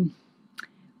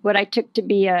what I took to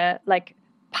be a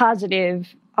positive,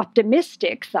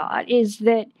 optimistic thought, is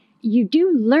that you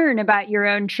do learn about your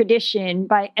own tradition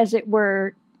by, as it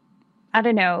were,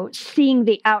 seeing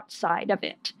the outside of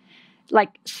it,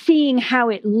 like seeing how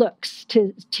it looks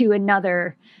to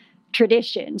another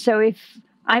tradition. So if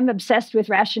I'm obsessed with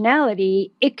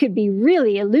rationality, it could be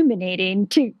really illuminating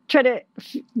to try to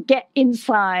get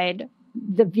inside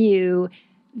the view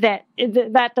that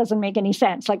doesn't make any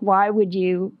sense. Like, why would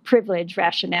you privilege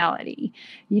rationality?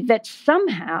 That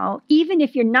somehow, even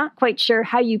if you're not quite sure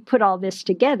how you put all this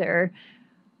together,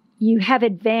 you have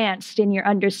advanced in your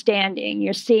understanding.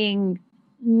 You're seeing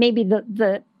maybe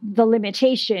the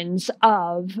limitations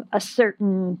of a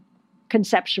certain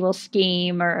conceptual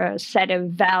scheme or a set of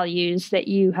values that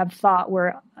you have thought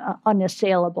were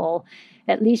unassailable.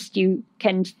 At least you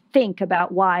can think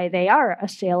about why they are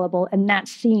assailable. And that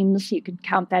seems, you could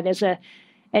count that as an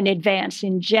advance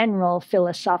in general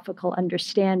philosophical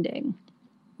understanding.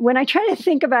 When I try to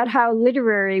think about how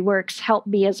literary works help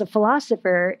me as a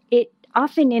philosopher, it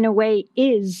often in a way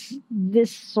is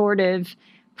this sort of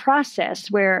process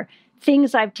where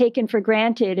things I've taken for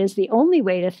granted as the only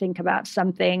way to think about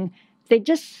something, they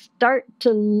just start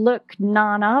to look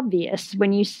non-obvious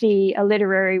when you see a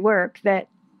literary work that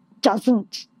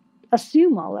doesn't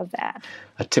assume all of that.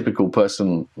 A typical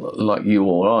person like you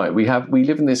or I, we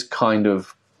live in this kind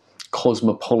of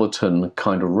cosmopolitan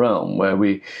kind of realm where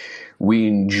we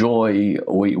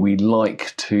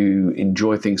like to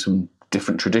enjoy things from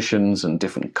different traditions and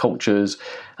different cultures,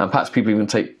 and perhaps people even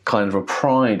take kind of a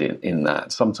pride in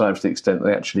that, sometimes to the extent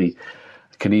they actually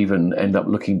can even end up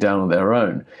looking down on their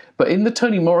own. But in the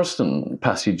Toni Morrison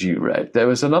passage you read, there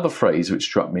was another phrase which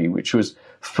struck me, which was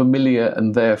familiar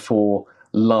and therefore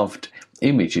loved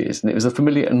images, and it was a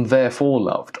familiar and therefore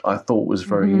loved, I thought was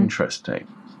very interesting.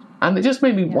 And it just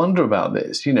made me wonder about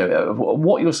this,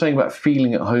 what you're saying about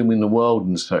feeling at home in the world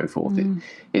and so forth.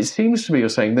 It seems to me you're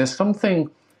saying there's something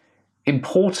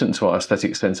important to our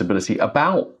aesthetic sensibility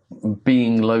about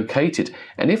being located.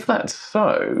 And if that's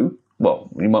so, well,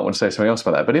 you might want to say something else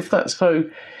about that, but if that's so,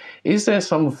 is there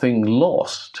something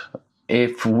lost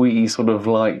if we sort of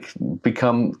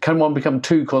can one become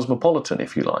too cosmopolitan,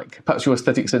 if you like? Perhaps your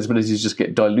aesthetic sensibilities just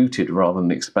get diluted rather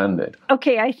than expanded.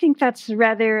 Okay, I think that's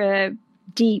rather a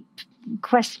deep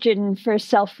question for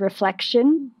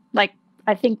self-reflection.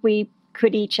 I think we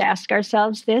could each ask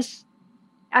ourselves this.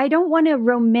 I don't want to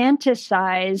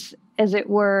romanticize, as it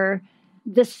were,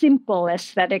 the simple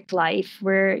aesthetic life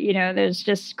where, there's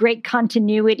just great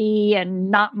continuity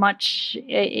and not much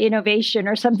innovation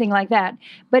or something like that.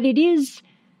 But there's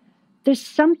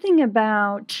something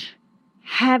about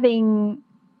having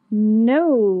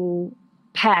no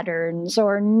patterns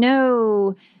or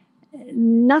nothing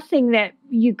that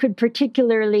you could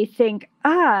particularly think,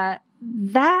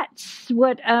 that's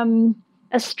what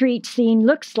a street scene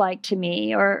looks like to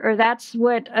me, or that's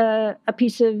what a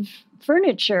piece of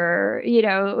furniture,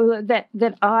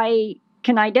 that I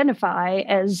can identify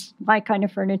as my kind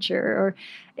of furniture.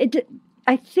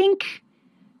 I think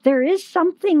there is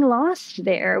something lost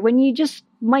there when you just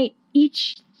might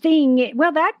each thing.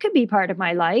 Well, that could be part of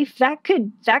my life. That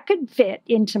could fit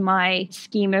into my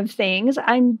scheme of things.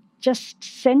 I'm just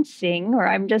sensing, or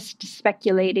I'm just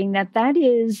speculating that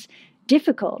is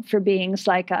difficult for beings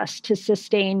like us to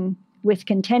sustain with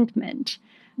contentment.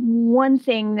 One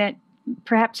thing that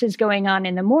perhaps is going on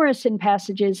in the Morrison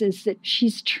passages is that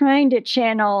she's trying to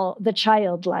channel the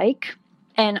childlike.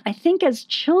 And I think as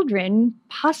children,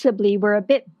 possibly we're a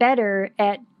bit better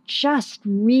at just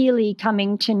really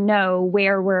coming to know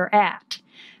where we're at.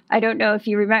 I don't know if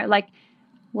you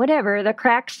remember, the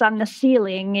cracks on the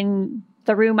ceiling in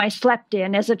the room I slept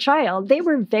in as a child, they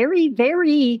were very,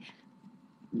 very,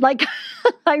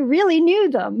 I really knew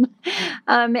them.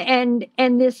 And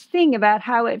this thing about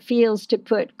how it feels to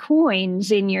put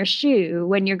coins in your shoe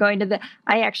when you're going to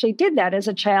I actually did that as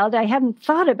a child. I hadn't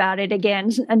thought about it again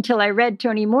until I read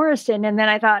Toni Morrison. And then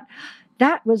I thought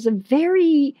that was a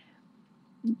very,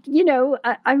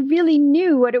 I really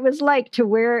knew what it was like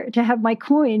to have my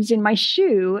coins in my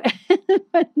shoe.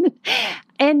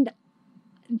 And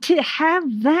to have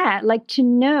that, to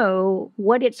know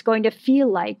what it's going to feel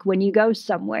like when you go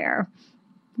somewhere,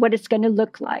 what it's going to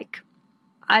look like.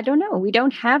 I don't know. We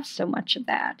don't have so much of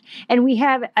that. And we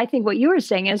have, I think what you were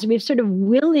saying is we've sort of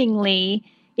willingly,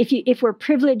 if we're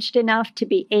privileged enough to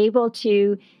be able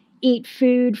to eat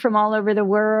food from all over the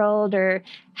world or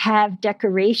have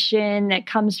decoration that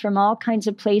comes from all kinds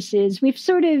of places, we've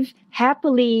sort of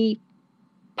happily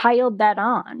piled that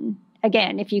on.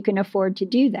 Again, if you can afford to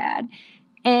do that.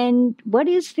 And what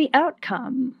is the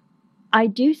outcome? I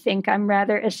do think I'm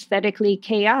rather aesthetically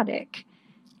chaotic.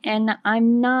 And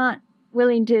I'm not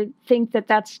willing to think that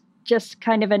that's just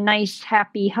kind of a nice,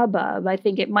 happy hubbub. I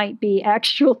think it might be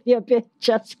actually a bit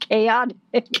just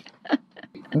chaotic.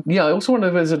 Yeah, I also wonder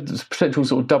if there's a potential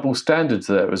sort of double standards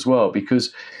there as well,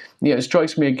 because it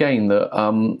strikes me again that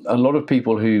a lot of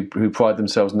people who pride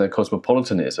themselves in their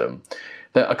cosmopolitanism,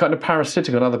 that are kind of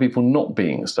parasitic on other people not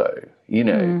being so. You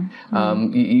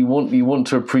want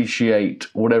to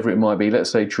appreciate whatever it might be. Let's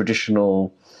say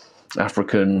traditional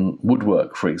African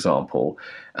woodwork, for example,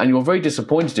 and you're very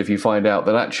disappointed if you find out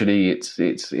that actually it's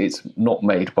not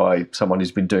made by someone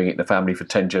who's been doing it in the family for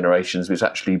 10 generations. It's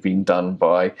actually been done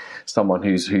by someone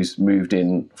who's moved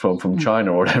in from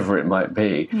China or whatever it might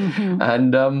be.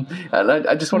 And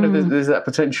I just wonder if there's that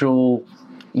potential.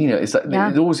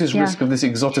 There's always this risk of this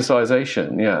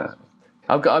exoticization. Yeah.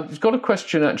 I've got a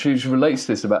question actually which relates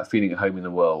to this about feeling at home in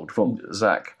the world from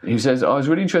Zach, who says, I was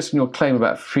really interested in your claim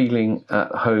about feeling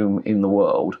at home in the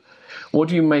world. What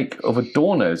do you make of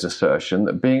Adorno's assertion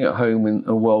that being at home in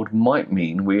a world might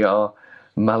mean we are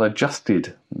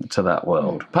maladjusted to that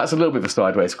world? Perhaps a little bit of a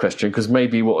sideways question, because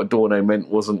maybe what Adorno meant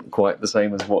wasn't quite the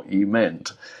same as what you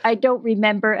meant. I don't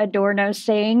remember Adorno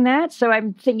saying that, so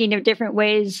I'm thinking of different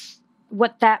ways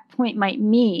what that point might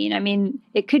mean. I mean,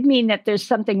 it could mean that there's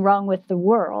something wrong with the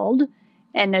world,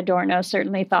 and Adorno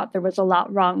certainly thought there was a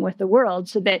lot wrong with the world,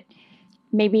 so that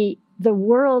maybe the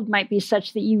world might be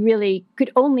such that you really could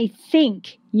only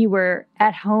think you were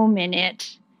at home in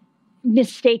it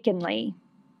mistakenly.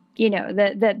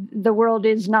 That the world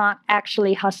is not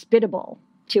actually hospitable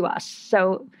to us.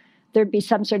 So there'd be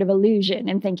some sort of illusion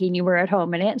in thinking you were at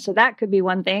home in it. So that could be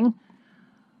one thing.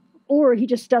 Or he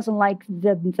just doesn't like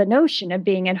the notion of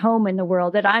being at home in the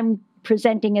world that I'm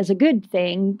presenting as a good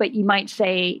thing, but you might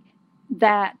say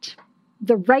that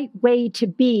the right way to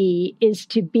be is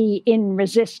to be in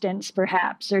resistance,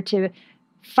 perhaps, or to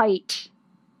fight,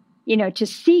 to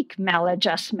seek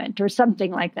maladjustment or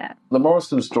something like that. The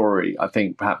Morrison story, I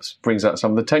think, perhaps brings out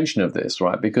some of the tension of this,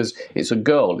 right? Because it's a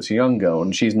young girl,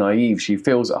 and she's naive. She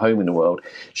feels at home in the world.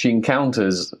 She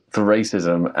encounters the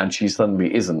racism, and she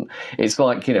suddenly isn't. It's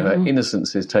like, her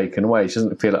innocence is taken away. She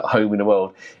doesn't feel at home in the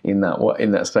world in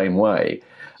that same way.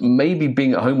 Maybe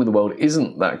being at home in the world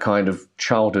isn't that kind of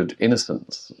childhood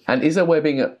innocence. And is there a way of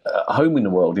being at home in the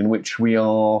world in which we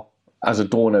are, as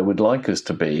Adorno would like us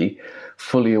to be,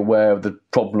 fully aware of the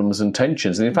problems and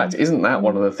tensions? And in fact, isn't that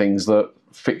one of the things that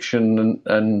fiction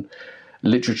and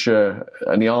literature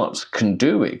and the arts can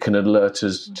do? It can alert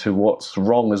us to what's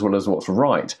wrong as well as what's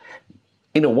right.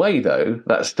 In a way, though,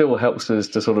 that still helps us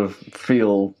to sort of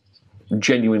feel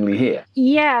genuinely here.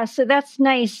 Yeah, so that's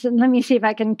nice. And let me see if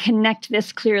I can connect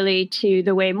this clearly to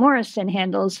the way Morrison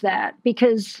handles that,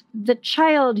 because the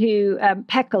child who,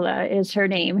 Pekala is her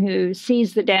name, who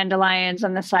sees the dandelions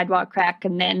on the sidewalk crack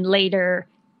and then later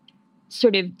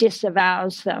sort of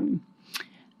disavows them,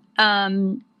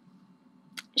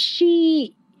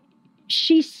 she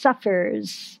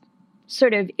suffers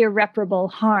sort of irreparable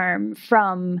harm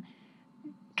from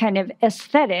kind of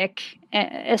aesthetic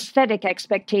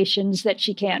expectations that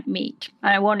she can't meet.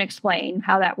 I won't explain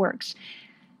how that works.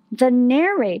 The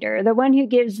narrator, the one who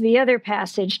gives the other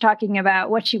passage talking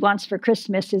about what she wants for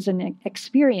Christmas is an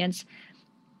experience,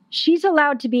 she's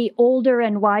allowed to be older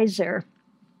and wiser.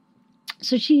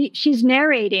 So she's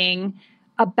narrating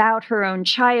about her own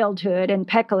childhood and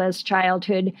Pekala's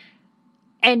childhood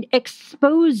and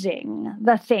exposing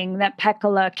the thing that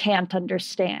Pekala can't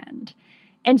understand.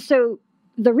 And so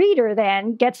the reader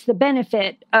then gets the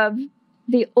benefit of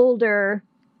the older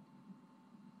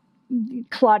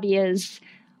Claudia's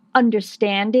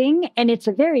understanding, and it's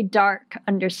a very dark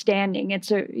understanding.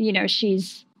 It's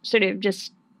she's sort of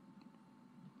just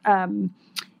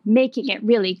making it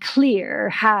really clear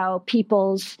how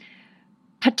people's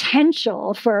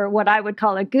potential for what I would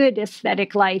call a good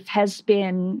aesthetic life has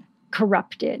been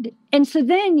corrupted. And so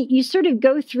then you sort of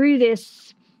go through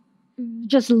this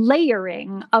just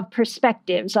layering of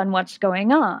perspectives on what's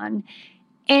going on.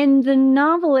 And the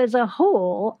novel as a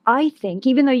whole, I think,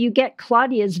 even though you get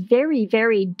Claudia's very,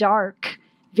 very dark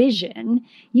vision,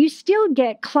 you still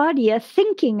get Claudia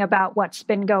thinking about what's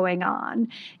been going on.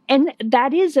 And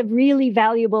that is a really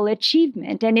valuable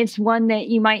achievement. And it's one that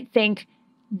you might think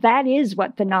that is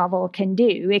what the novel can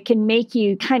do. It can make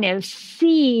you kind of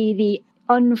see the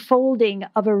unfolding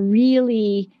of a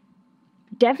really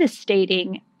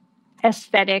devastating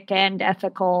aesthetic and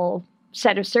ethical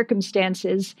set of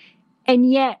circumstances,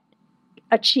 and yet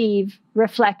achieve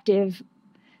reflective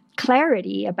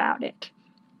clarity about it.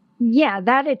 Yeah,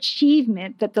 that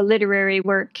achievement that the literary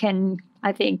work can,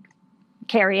 I think,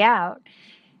 carry out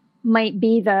might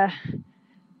be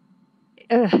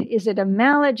is it a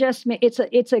maladjustment?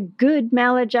 It's a good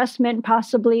maladjustment,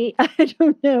 possibly. I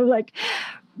don't know, like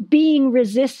being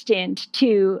resistant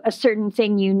to a certain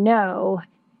thing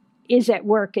is at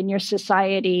work in your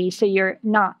society, so you're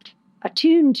not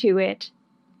attuned to it,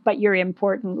 but you're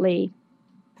importantly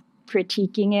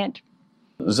critiquing it.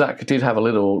 Zach did have a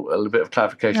little bit of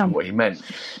clarification of what he meant.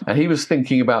 And he was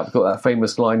thinking about that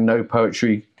famous line, no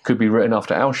poetry could be written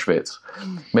after Auschwitz.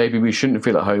 Maybe we shouldn't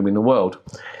feel at home in the world.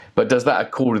 But does that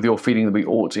accord with your feeling that we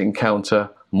ought to encounter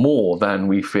more than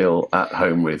we feel at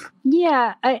home with?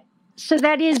 Yeah, so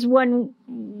that is one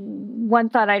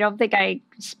thought. I don't think I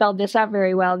spelled this out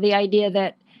very well. The idea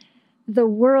that the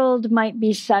world might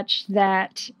be such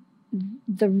that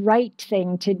the right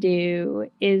thing to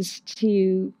do is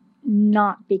to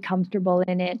not be comfortable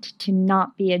in it, to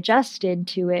not be adjusted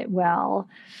to it well.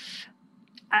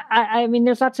 I mean,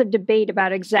 there's lots of debate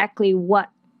about exactly what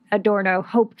Adorno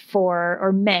hoped for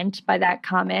or meant by that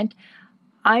comment.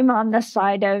 I'm on the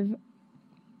side of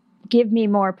give me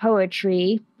more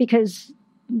poetry, because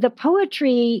the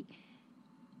poetry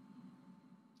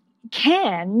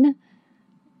can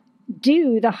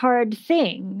do the hard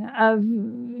thing of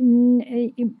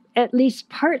at least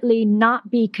partly not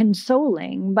be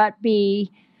consoling, but be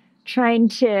trying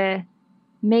to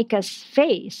make us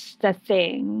face the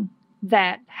thing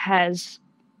that has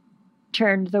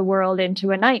turned the world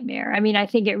into a nightmare. I mean, I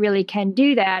think it really can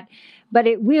do that, but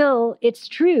it's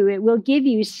true, it will give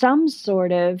you some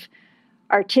sort of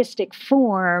artistic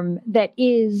form that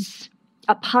is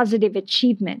a positive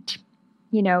achievement.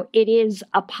 It is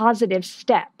a positive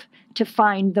step to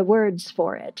find the words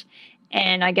for it.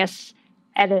 And I guess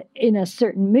in a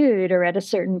certain mood or at a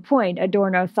certain point,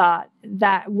 Adorno thought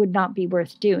that would not be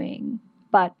worth doing.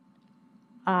 But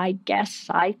I guess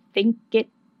I think it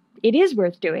it is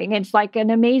worth doing. It's like an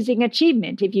amazing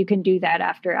achievement if you can do that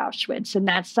after Auschwitz, and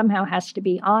that somehow has to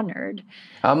be honored.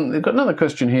 We've got another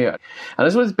question here, and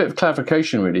this was a bit of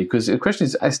clarification, really, because the question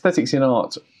is aesthetics in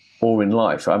art or in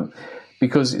life.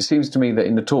 Because it seems to me that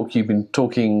in the talk you've been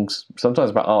talking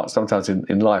sometimes about art, sometimes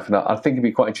in life, and I think it'd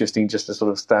be quite interesting just to sort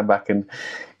of stand back and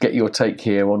get your take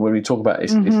here on when we talk about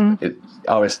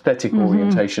our aesthetic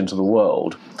orientation to the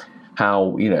world,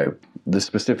 how, you know, the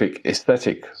specific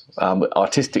aesthetic,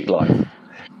 artistic life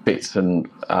fits and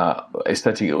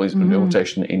aesthetic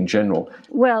orientation in general.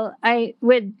 Well, I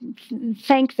would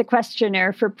thank the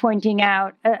questioner for pointing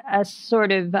out a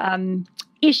sort of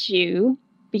issue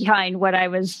behind what I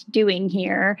was doing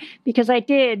here, because I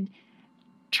did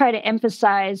try to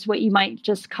emphasize what you might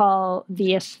just call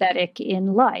the aesthetic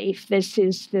in life. This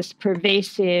is this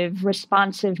pervasive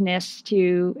responsiveness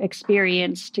to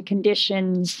experience, to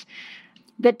conditions,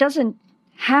 that doesn't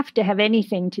have to have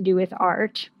anything to do with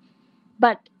art.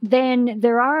 But then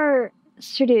there are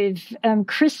sort of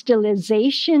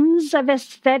crystallizations of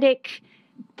aesthetic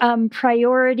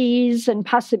priorities and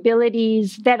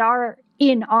possibilities that are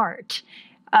in art.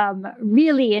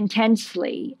 Really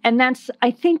intensely. And that's,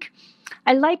 I think,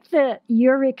 I like the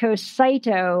Yuriko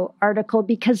Saito article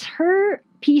because her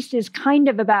piece is kind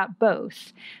of about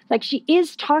both. Like, she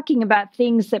is talking about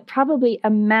things that probably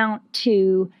amount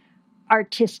to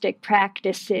artistic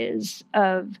practices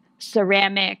of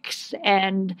ceramics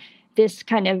and this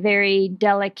kind of very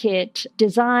delicate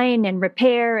design and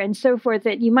repair and so forth,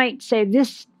 that you might say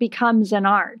this becomes an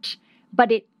art,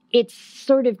 but it's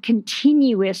sort of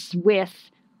continuous with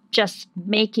just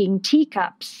making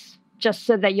teacups just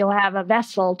so that you'll have a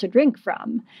vessel to drink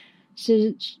from.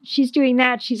 So she's doing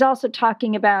that. She's also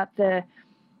talking about the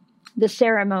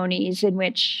ceremonies in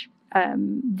which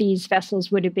these vessels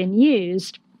would have been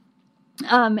used,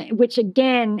 which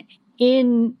again,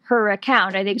 in her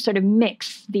account, I think sort of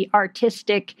mix the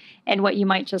artistic and what you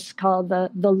might just call the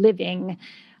living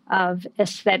of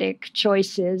aesthetic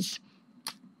choices.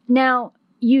 Now,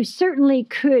 you certainly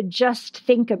could just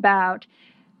think about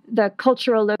the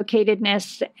cultural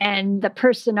locatedness and the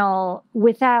personal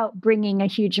without bringing a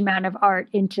huge amount of art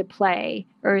into play,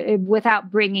 or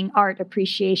without bringing art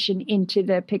appreciation into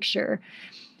the picture.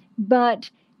 But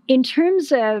in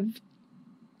terms of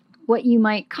what you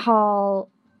might call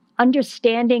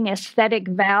understanding aesthetic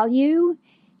value,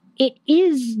 it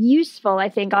is useful, I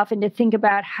think, often to think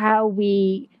about how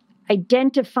we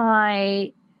identify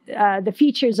the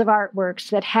features of artworks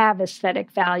that have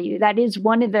aesthetic value. That is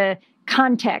one of the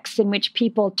contexts in which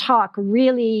people talk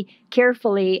really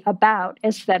carefully about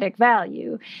aesthetic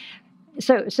value.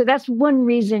 So that's one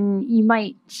reason you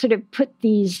might sort of put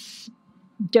these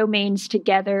domains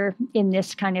together in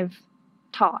this kind of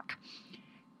talk.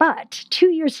 But to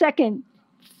your second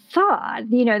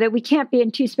thought, you know, that we can't be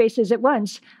in two spaces at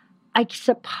once, I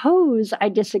suppose I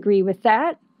disagree with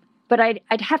that, but I'd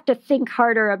have to think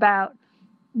harder about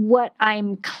what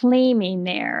I'm claiming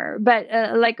there. But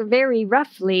like very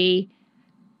roughly,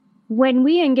 when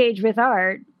we engage with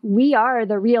art, we are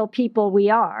the real people we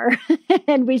are.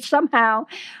 And we somehow,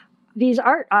 these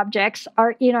art objects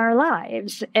are in our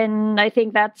lives. And I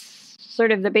think that's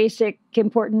sort of the basic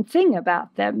important thing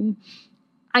about them.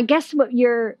 I guess what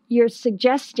you're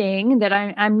suggesting that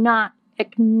I'm not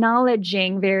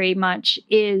acknowledging very much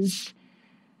is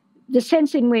the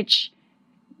sense in which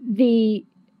the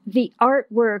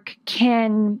artwork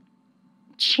can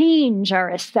change our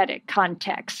aesthetic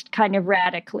context kind of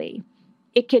radically.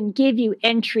 It can give you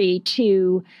entry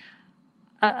to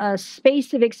a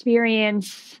space of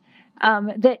experience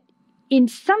that in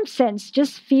some sense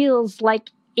just feels like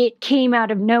it came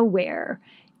out of nowhere.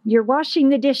 You're washing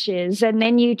the dishes and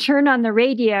then you turn on the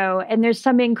radio and there's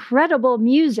some incredible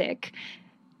music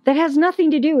that has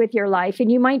nothing to do with your life,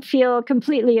 and you might feel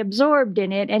completely absorbed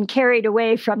in it and carried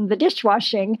away from the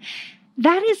dishwashing.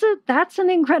 That's an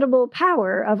incredible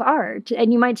power of art.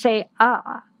 And you might say,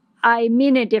 I'm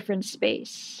in a different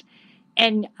space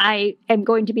and I am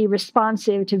going to be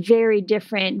responsive to very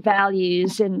different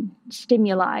values and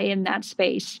stimuli in that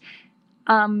space.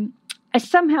 I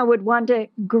somehow would want to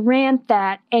grant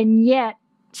that and yet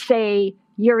say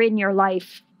you're in your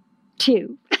life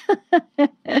too.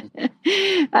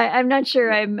 I'm not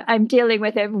sure I'm dealing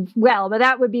with it well, but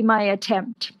that would be my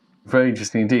attempt. Very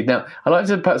interesting indeed. Now, I'd like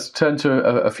to perhaps turn to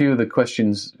a few of the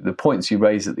questions, the points you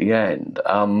raised at the end,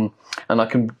 and I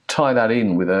can tie that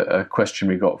in with a question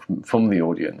we got from the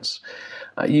audience.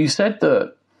 You said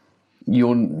that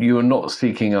you're not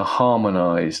seeking a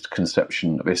harmonised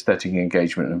conception of aesthetic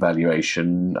engagement and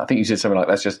valuation. I think you said something like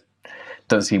that's just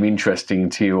don't seem interesting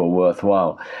to you or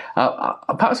worthwhile.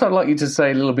 Perhaps I'd like you to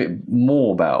say a little bit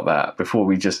more about that before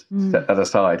we just set that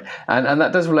aside. And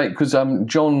that does relate because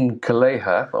John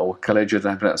Kaleja, or Kaleja, as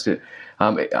I pronounced it,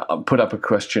 put up a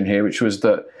question here, which was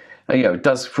that,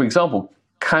 does, for example,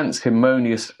 Kant's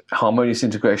harmonious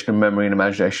integration of memory and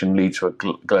imagination lead to a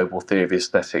global theory of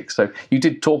aesthetics? So you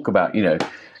did talk about,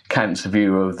 Kant's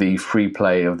view of the free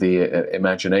play of the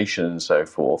imagination and so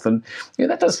forth. And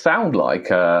that does sound like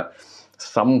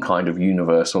some kind of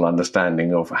universal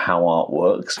understanding of how art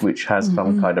works, which has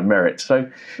some kind of merit.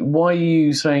 So why are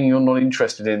you saying you're not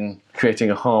interested in creating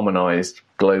a harmonized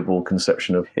global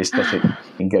conception of aesthetic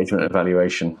engagement and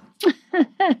evaluation?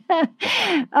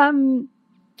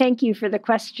 Thank you for the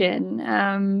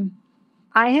question.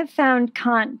 I have found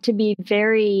Kant to be a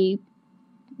very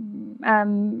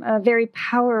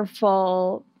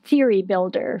powerful theory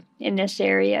builder in this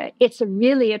area. It's a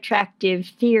really attractive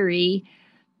theory.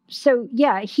 So,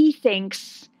 yeah, he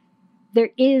thinks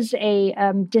there is a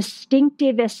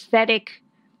distinctive aesthetic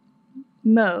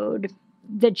mode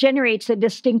that generates a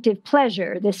distinctive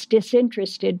pleasure, this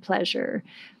disinterested pleasure,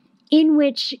 in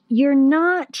which you're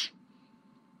not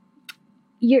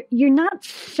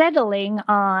settling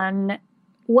on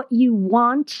what you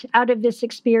want out of this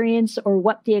experience or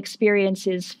what the experience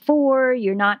is for.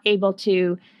 You're not able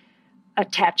to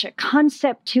attach a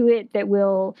concept to it that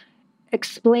will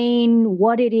explain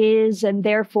what it is and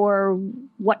therefore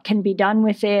what can be done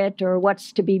with it or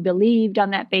what's to be believed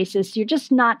on that basis. You're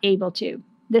just not able to.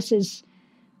 This is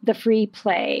the free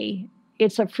play.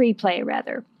 It's a free play,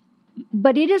 rather.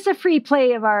 But it is a free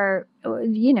play of our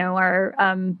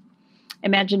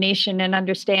imagination and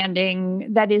understanding,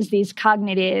 that is, these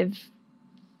cognitive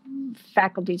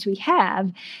faculties we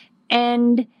have.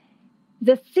 And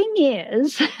the thing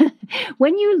is,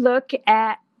 when you look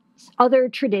at other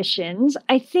traditions,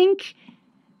 I think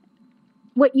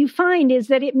what you find is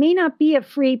that it may not be a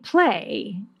free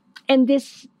play. And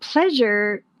this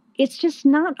pleasure, it's just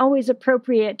not always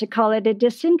appropriate to call it a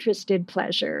disinterested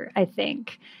pleasure, I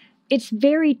think. It's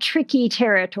very tricky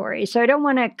territory. So I don't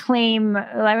want to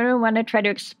try to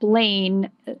explain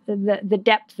the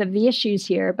depth of the issues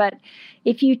here. But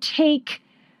if you take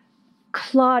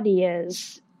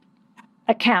Claudia's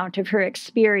account of her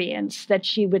experience that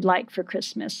she would like for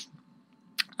Christmas,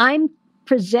 I'm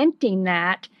presenting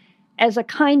that as a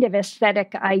kind of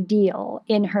aesthetic ideal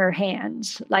in her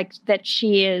hands, like that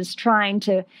she is trying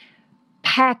to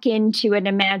pack into an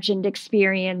imagined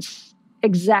experience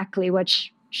exactly what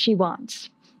she wants.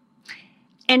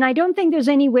 And I don't think there's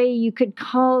any way you could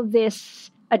call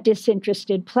this a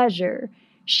disinterested pleasure.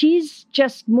 She's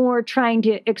just more trying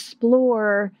to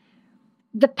explore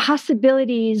the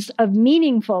possibilities of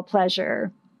meaningful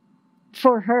pleasure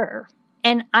for her.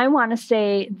 And I want to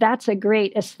say that's a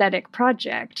great aesthetic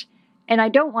project. And I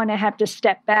don't want to have to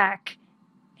step back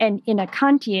and in a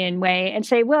Kantian way and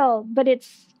say, well, but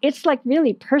it's like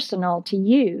really personal to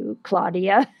you,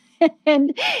 Claudia,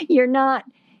 and you're not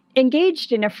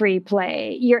engaged in a free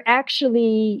play. You're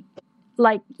actually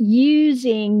like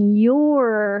using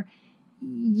your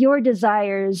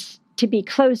desires to be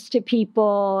close to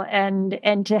people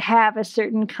and to have a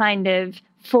certain kind of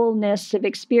fullness of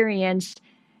experience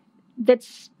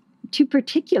that's too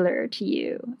particular to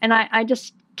you. And I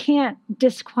just can't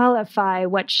disqualify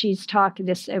what she's talking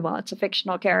this. Well, it's a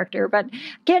fictional character, but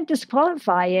can't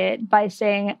disqualify it by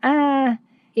saying,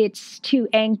 it's too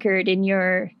anchored in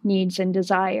your needs and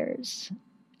desires.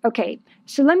 Okay,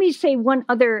 so let me say one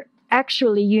other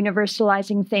actually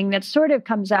universalizing thing that sort of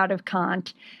comes out of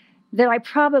Kant that I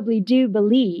probably do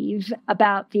believe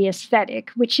about the aesthetic,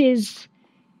 which is,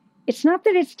 it's not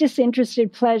that it's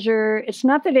disinterested pleasure, it's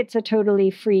not that it's a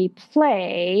totally free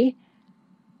play,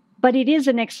 but it is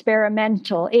an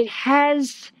experimental. It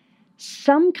has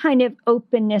some kind of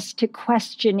openness to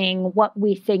questioning what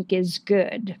we think is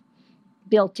good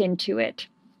built into it.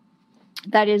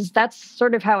 That's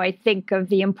sort of how I think of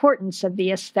the importance of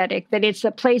the aesthetic, that it's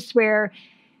a place where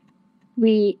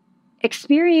we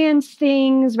experience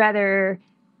things rather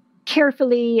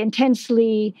carefully,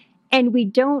 intensely, and we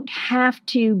don't have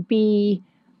to be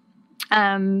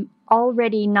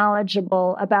already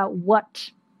knowledgeable about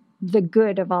what the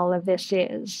good of all of this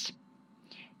is.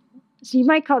 So you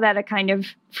might call that a kind of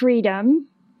freedom,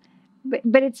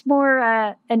 but it's more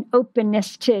an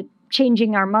openness to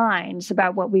changing our minds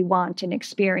about what we want and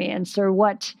experience, or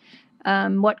what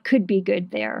could be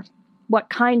good there, what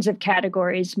kinds of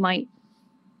categories might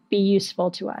be useful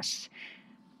to us.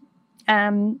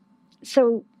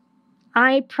 So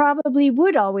I probably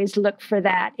would always look for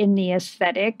that in the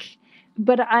aesthetic,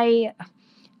 but I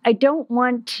don't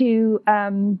want to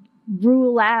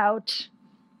rule out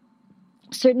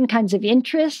certain kinds of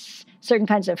interests, certain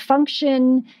kinds of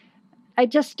function. I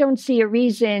just don't see a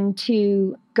reason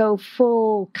to go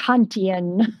full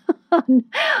Kantian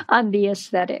on the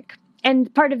aesthetic.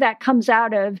 And part of that comes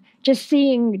out of just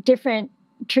seeing different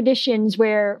traditions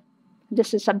where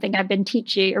this is something I've been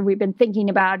teaching or we've been thinking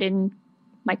about in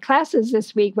my classes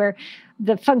this week, where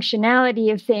the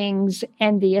functionality of things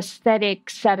and the aesthetic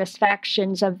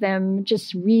satisfactions of them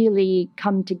just really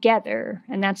come together.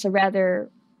 And that's a rather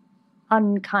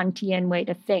un-Kantian way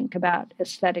to think about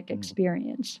aesthetic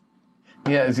experience.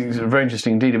 Yeah, it's very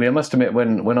interesting indeed. I mean, I must admit,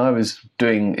 when I was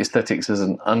doing aesthetics as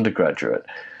an undergraduate,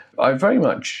 I very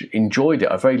much enjoyed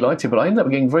it. I very liked it, but I ended up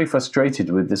getting very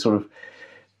frustrated with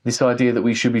this idea that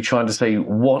we should be trying to say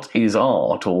what is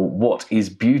art or what is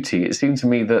beauty. It seemed to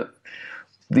me that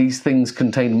these things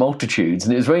contain multitudes,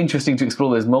 and it was very interesting to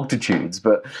explore those multitudes.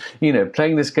 But,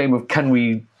 playing this game of can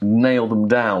we nail them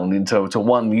down into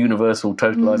one universal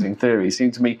totalizing theory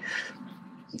seemed to me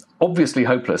obviously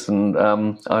hopeless, and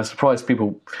I was surprised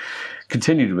people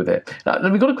continued with it. Now,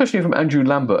 we've got a question here from Andrew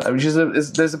Lambert, which is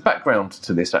there's a background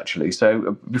to this, actually.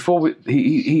 So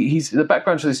the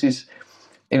background to this is,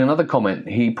 in another comment,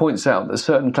 he points out that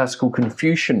certain classical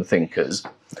Confucian thinkers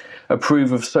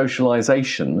approve of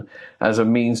socialization as a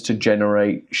means to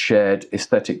generate shared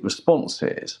aesthetic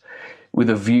responses with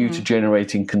a view to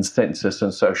generating consensus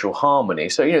and social harmony.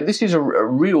 So, this is a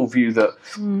real view that,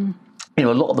 a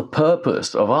lot of the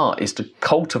purpose of art is to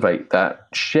cultivate that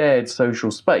shared social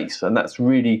space. And that's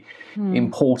really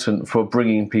important for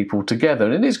bringing people together.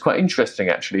 And it is quite interesting,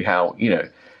 actually, how,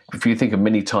 if you think of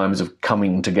many times of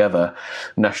coming together,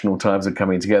 national times of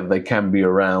coming together, they can be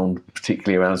around,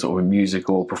 particularly around sort of a music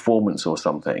or performance or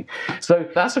something. So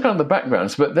that's the kind of the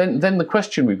background. But then the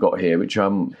question we've got here, which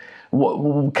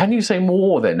can you say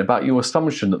more then about your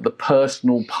assumption that the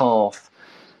personal path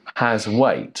has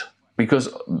weight? Because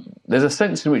there's a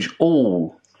sense in which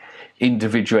all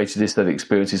individuated aesthetic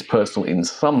experience is personal in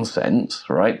some sense,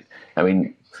 right? I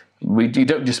mean, you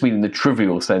don't just mean in the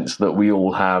trivial sense that we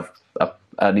all have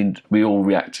we all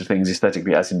react to things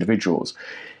aesthetically as individuals.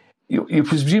 You're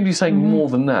presumably saying more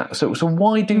than that. So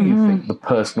why do you think the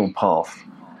personal path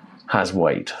has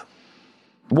weight?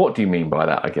 What do you mean by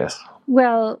that, I guess?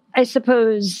 Well, I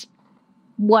suppose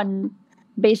one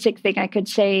basic thing I could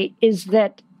say is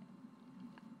that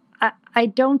I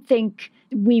don't think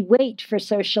we wait for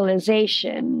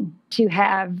socialization to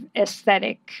have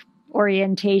aesthetic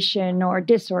orientation or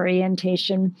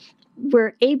disorientation.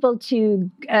 We're able to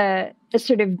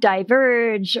sort of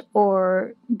diverge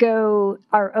or go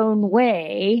our own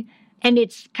way. And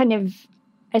it's kind of,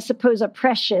 I suppose,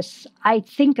 I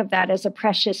think of that as a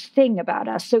precious thing about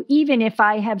us. So even if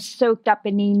I have soaked up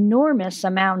an enormous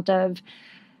amount of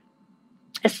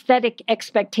aesthetic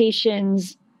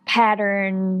expectations,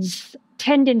 patterns,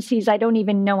 tendencies I don't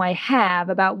even know I have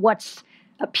about what's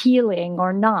appealing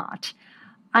or not,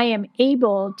 I am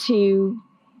able to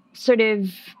sort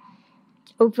of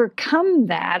overcome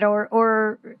that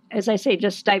or, as I say,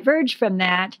 just diverge from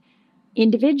that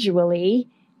individually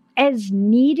as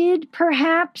needed,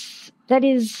 perhaps. That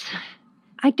is,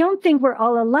 I don't think we're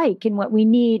all alike in what we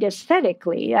need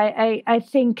aesthetically. I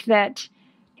think that,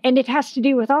 and it has to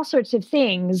do with all sorts of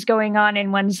things going on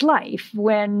in one's life.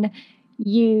 When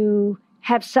you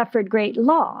have suffered great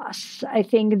loss, I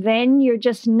think then you're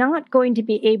just not going to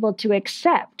be able to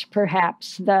accept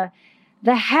perhaps the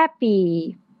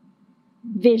happy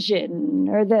vision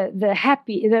or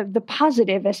the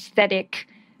positive aesthetic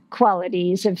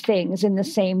qualities of things in the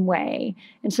same way.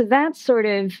 And so that sort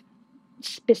of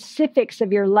specifics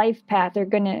of your life path are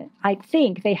going to, I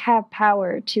think they have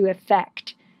power to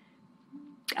affect,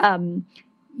 give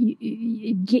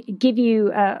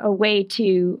you a way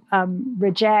to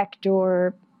reject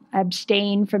or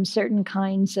abstain from certain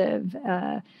kinds of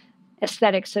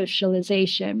aesthetic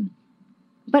socialization.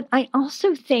 But I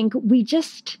also think we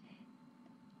don't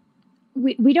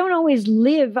always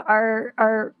live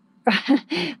our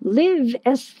live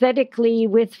aesthetically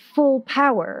with full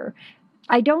power.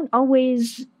 I don't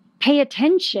always pay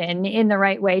attention in the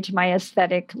right way to my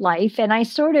aesthetic life, and I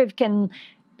sort of can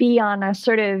be on a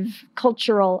sort of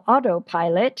cultural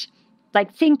autopilot,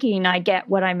 like thinking I get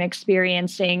what I'm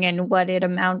experiencing and what it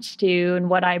amounts to and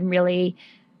what I'm really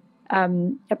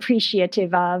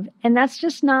appreciative of. And that's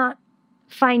just not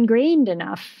fine-grained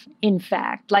enough, in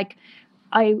fact. Like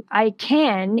I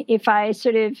can, if I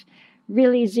sort of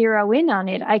really zero in on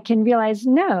it, I can realize,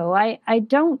 no, I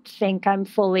don't think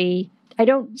I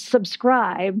don't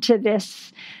subscribe to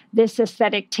this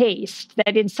aesthetic taste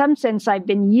that in some sense I've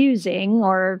been using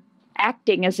or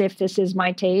acting as if this is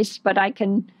my taste, but I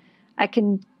can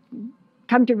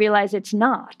come to realize it's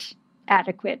not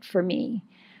adequate for me.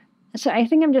 So I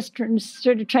think I'm just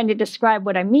sort of trying to describe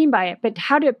what I mean by it, but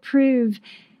how to prove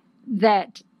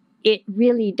that it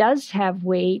really does have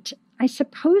weight. I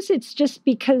suppose it's just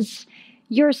because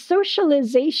your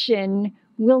socialization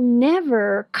will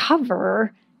never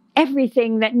cover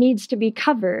everything that needs to be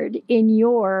covered in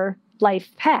your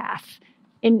life path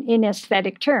in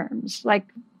aesthetic terms. Like,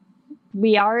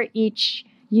 we are each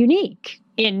unique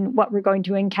in what we're going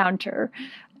to encounter.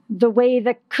 The way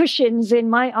the cushions in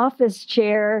my office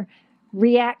chair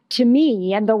react to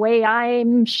me and the way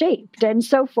I'm shaped and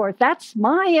so forth. That's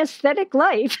my aesthetic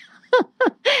life,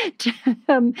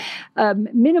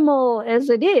 minimal as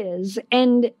it is.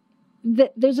 And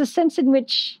there's a sense in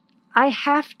which I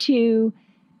have to,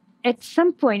 at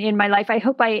some point in my life, I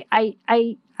hope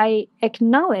I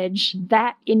acknowledge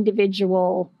that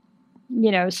individual,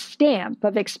 stamp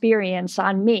of experience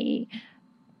on me.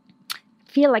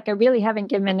 I feel like I really haven't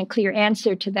given a clear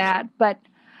answer to that, but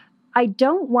I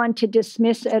don't want to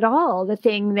dismiss at all the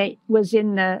thing that was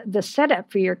in the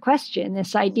setup for your question,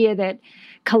 this idea that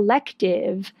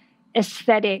collective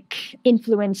aesthetic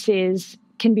influences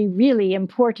can be really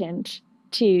important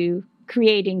to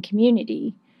creating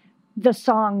community. The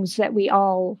songs that we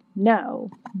all know,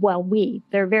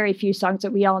 there are very few songs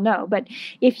that we all know, but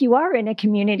if you are in a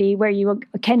community where you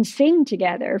can sing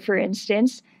together, for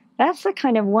instance, that's a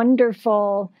kind of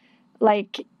wonderful,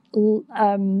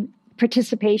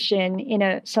 participation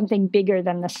in something bigger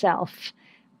than the self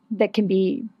that can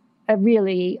be a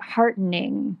really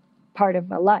heartening part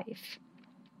of a life.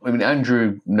 I mean,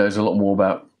 Andrew knows a lot more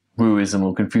about Ruism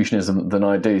or Confucianism than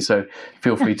I do, so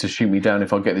feel free to shoot me down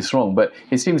if I get this wrong. But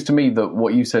it seems to me that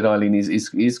what you said, Eileen,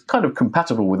 is kind of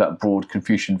compatible with that broad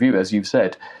Confucian view, as you've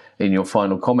said in your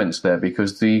final comments there,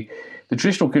 because the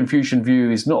traditional Confucian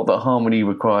view is not that harmony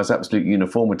requires absolute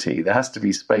uniformity. There has to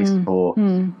be space for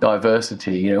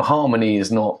diversity. Harmony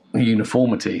is not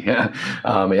uniformity. It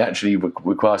actually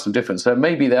requires some difference. So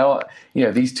maybe there are,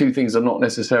 these two things are not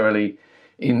necessarily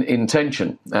in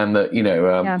tension, and that,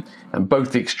 and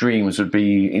both the extremes would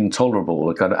be intolerable,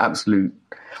 the kind of absolute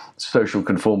social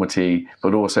conformity,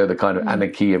 but also the kind of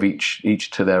anarchy of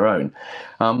each to their own.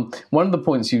 One of the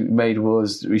points you made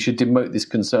was we should demote this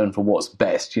concern for what's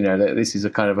best. That this is a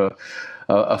kind of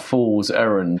a fool's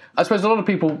errand. I suppose a lot of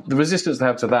people, the resistance they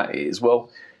have to that is, well,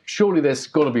 surely there's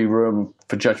got to be room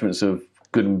for judgments of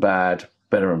good and bad,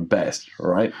 better and best,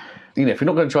 right? If you're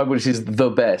not going to try which is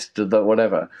the best, the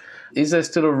whatever, is there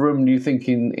still a room, do you think,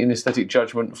 in aesthetic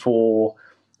judgment for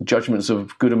judgments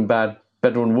of good and bad,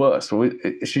 better and worse? Or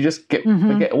should you just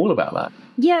forget all about that?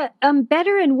 Yeah,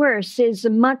 better and worse is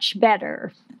much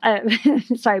better.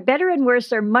 Better and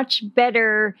worse are much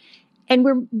better, and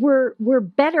we're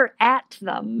better at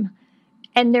them,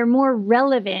 and they're more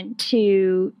relevant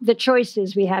to the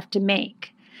choices we have to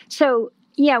make. So,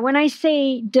 yeah, when I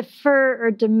say defer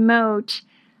or demote,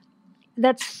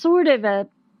 that's sort of a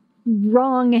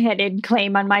wrong-headed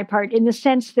claim on my part, in the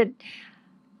sense that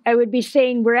I would be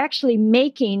saying we're actually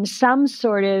making some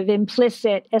sort of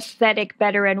implicit aesthetic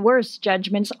better and worse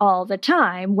judgments all the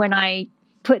time. When I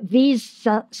put these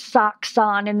socks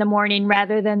on in the morning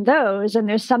rather than those, and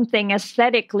there's something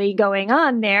aesthetically going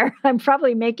on there, I'm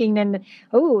probably making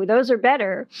those are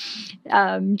better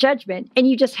judgment. And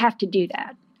you just have to do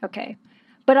that. Okay.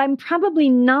 But I'm probably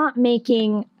not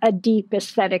making a deep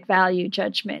aesthetic value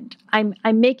judgment. I'm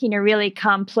making a really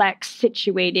complex,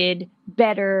 situated,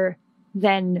 better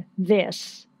than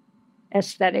this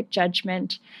aesthetic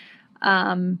judgment.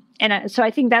 So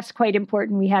I think that's quite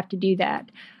important. We have to do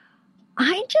that.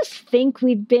 I just think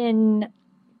we've been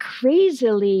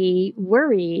crazily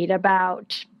worried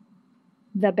about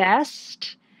the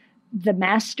best, the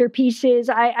masterpieces.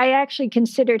 I actually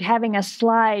considered having a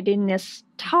slide in this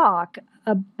talk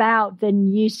about the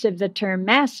use of the term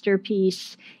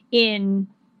masterpiece in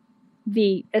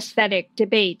the aesthetic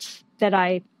debates that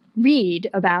I read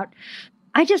about.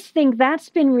 I just think that's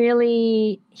been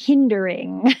really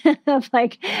hindering.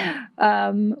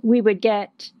 We would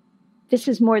get, this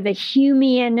is more the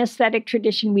Humean aesthetic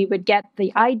tradition, we would get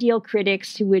the ideal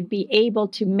critics who would be able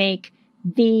to make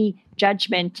the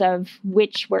judgment of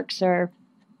which works are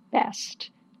best.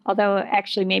 Although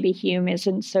actually maybe Hume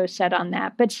isn't so set on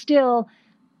that. But still,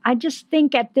 I just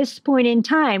think at this point in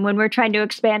time, when we're trying to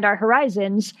expand our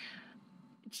horizons,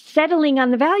 settling on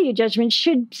the value judgment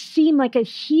should seem like a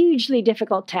hugely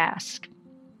difficult task,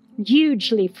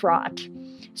 hugely fraught.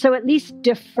 So at least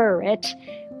defer it.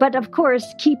 But of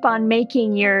course, keep on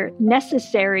making your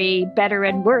necessary better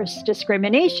and worse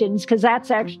discriminations, because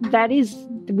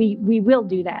we will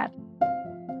do that.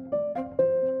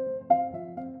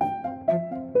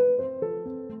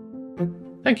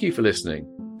 Thank you for listening.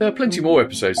 There are plenty more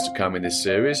episodes to come in this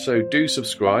series, so do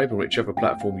subscribe on whichever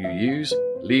platform you use,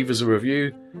 leave us a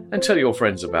review, and tell your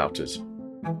friends about us.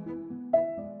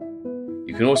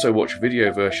 You can also watch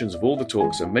video versions of all the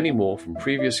talks and many more from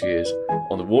previous years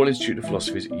on the Royal Institute of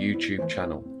Philosophy's YouTube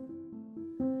channel.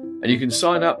 And you can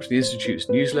sign up to the Institute's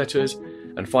newsletters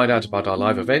and find out about our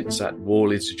live events at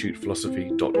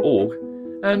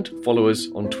royalinstitutephilosophy.org and follow us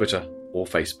on Twitter or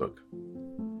Facebook.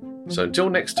 So until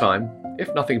next time,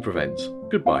 if nothing prevents,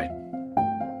 goodbye.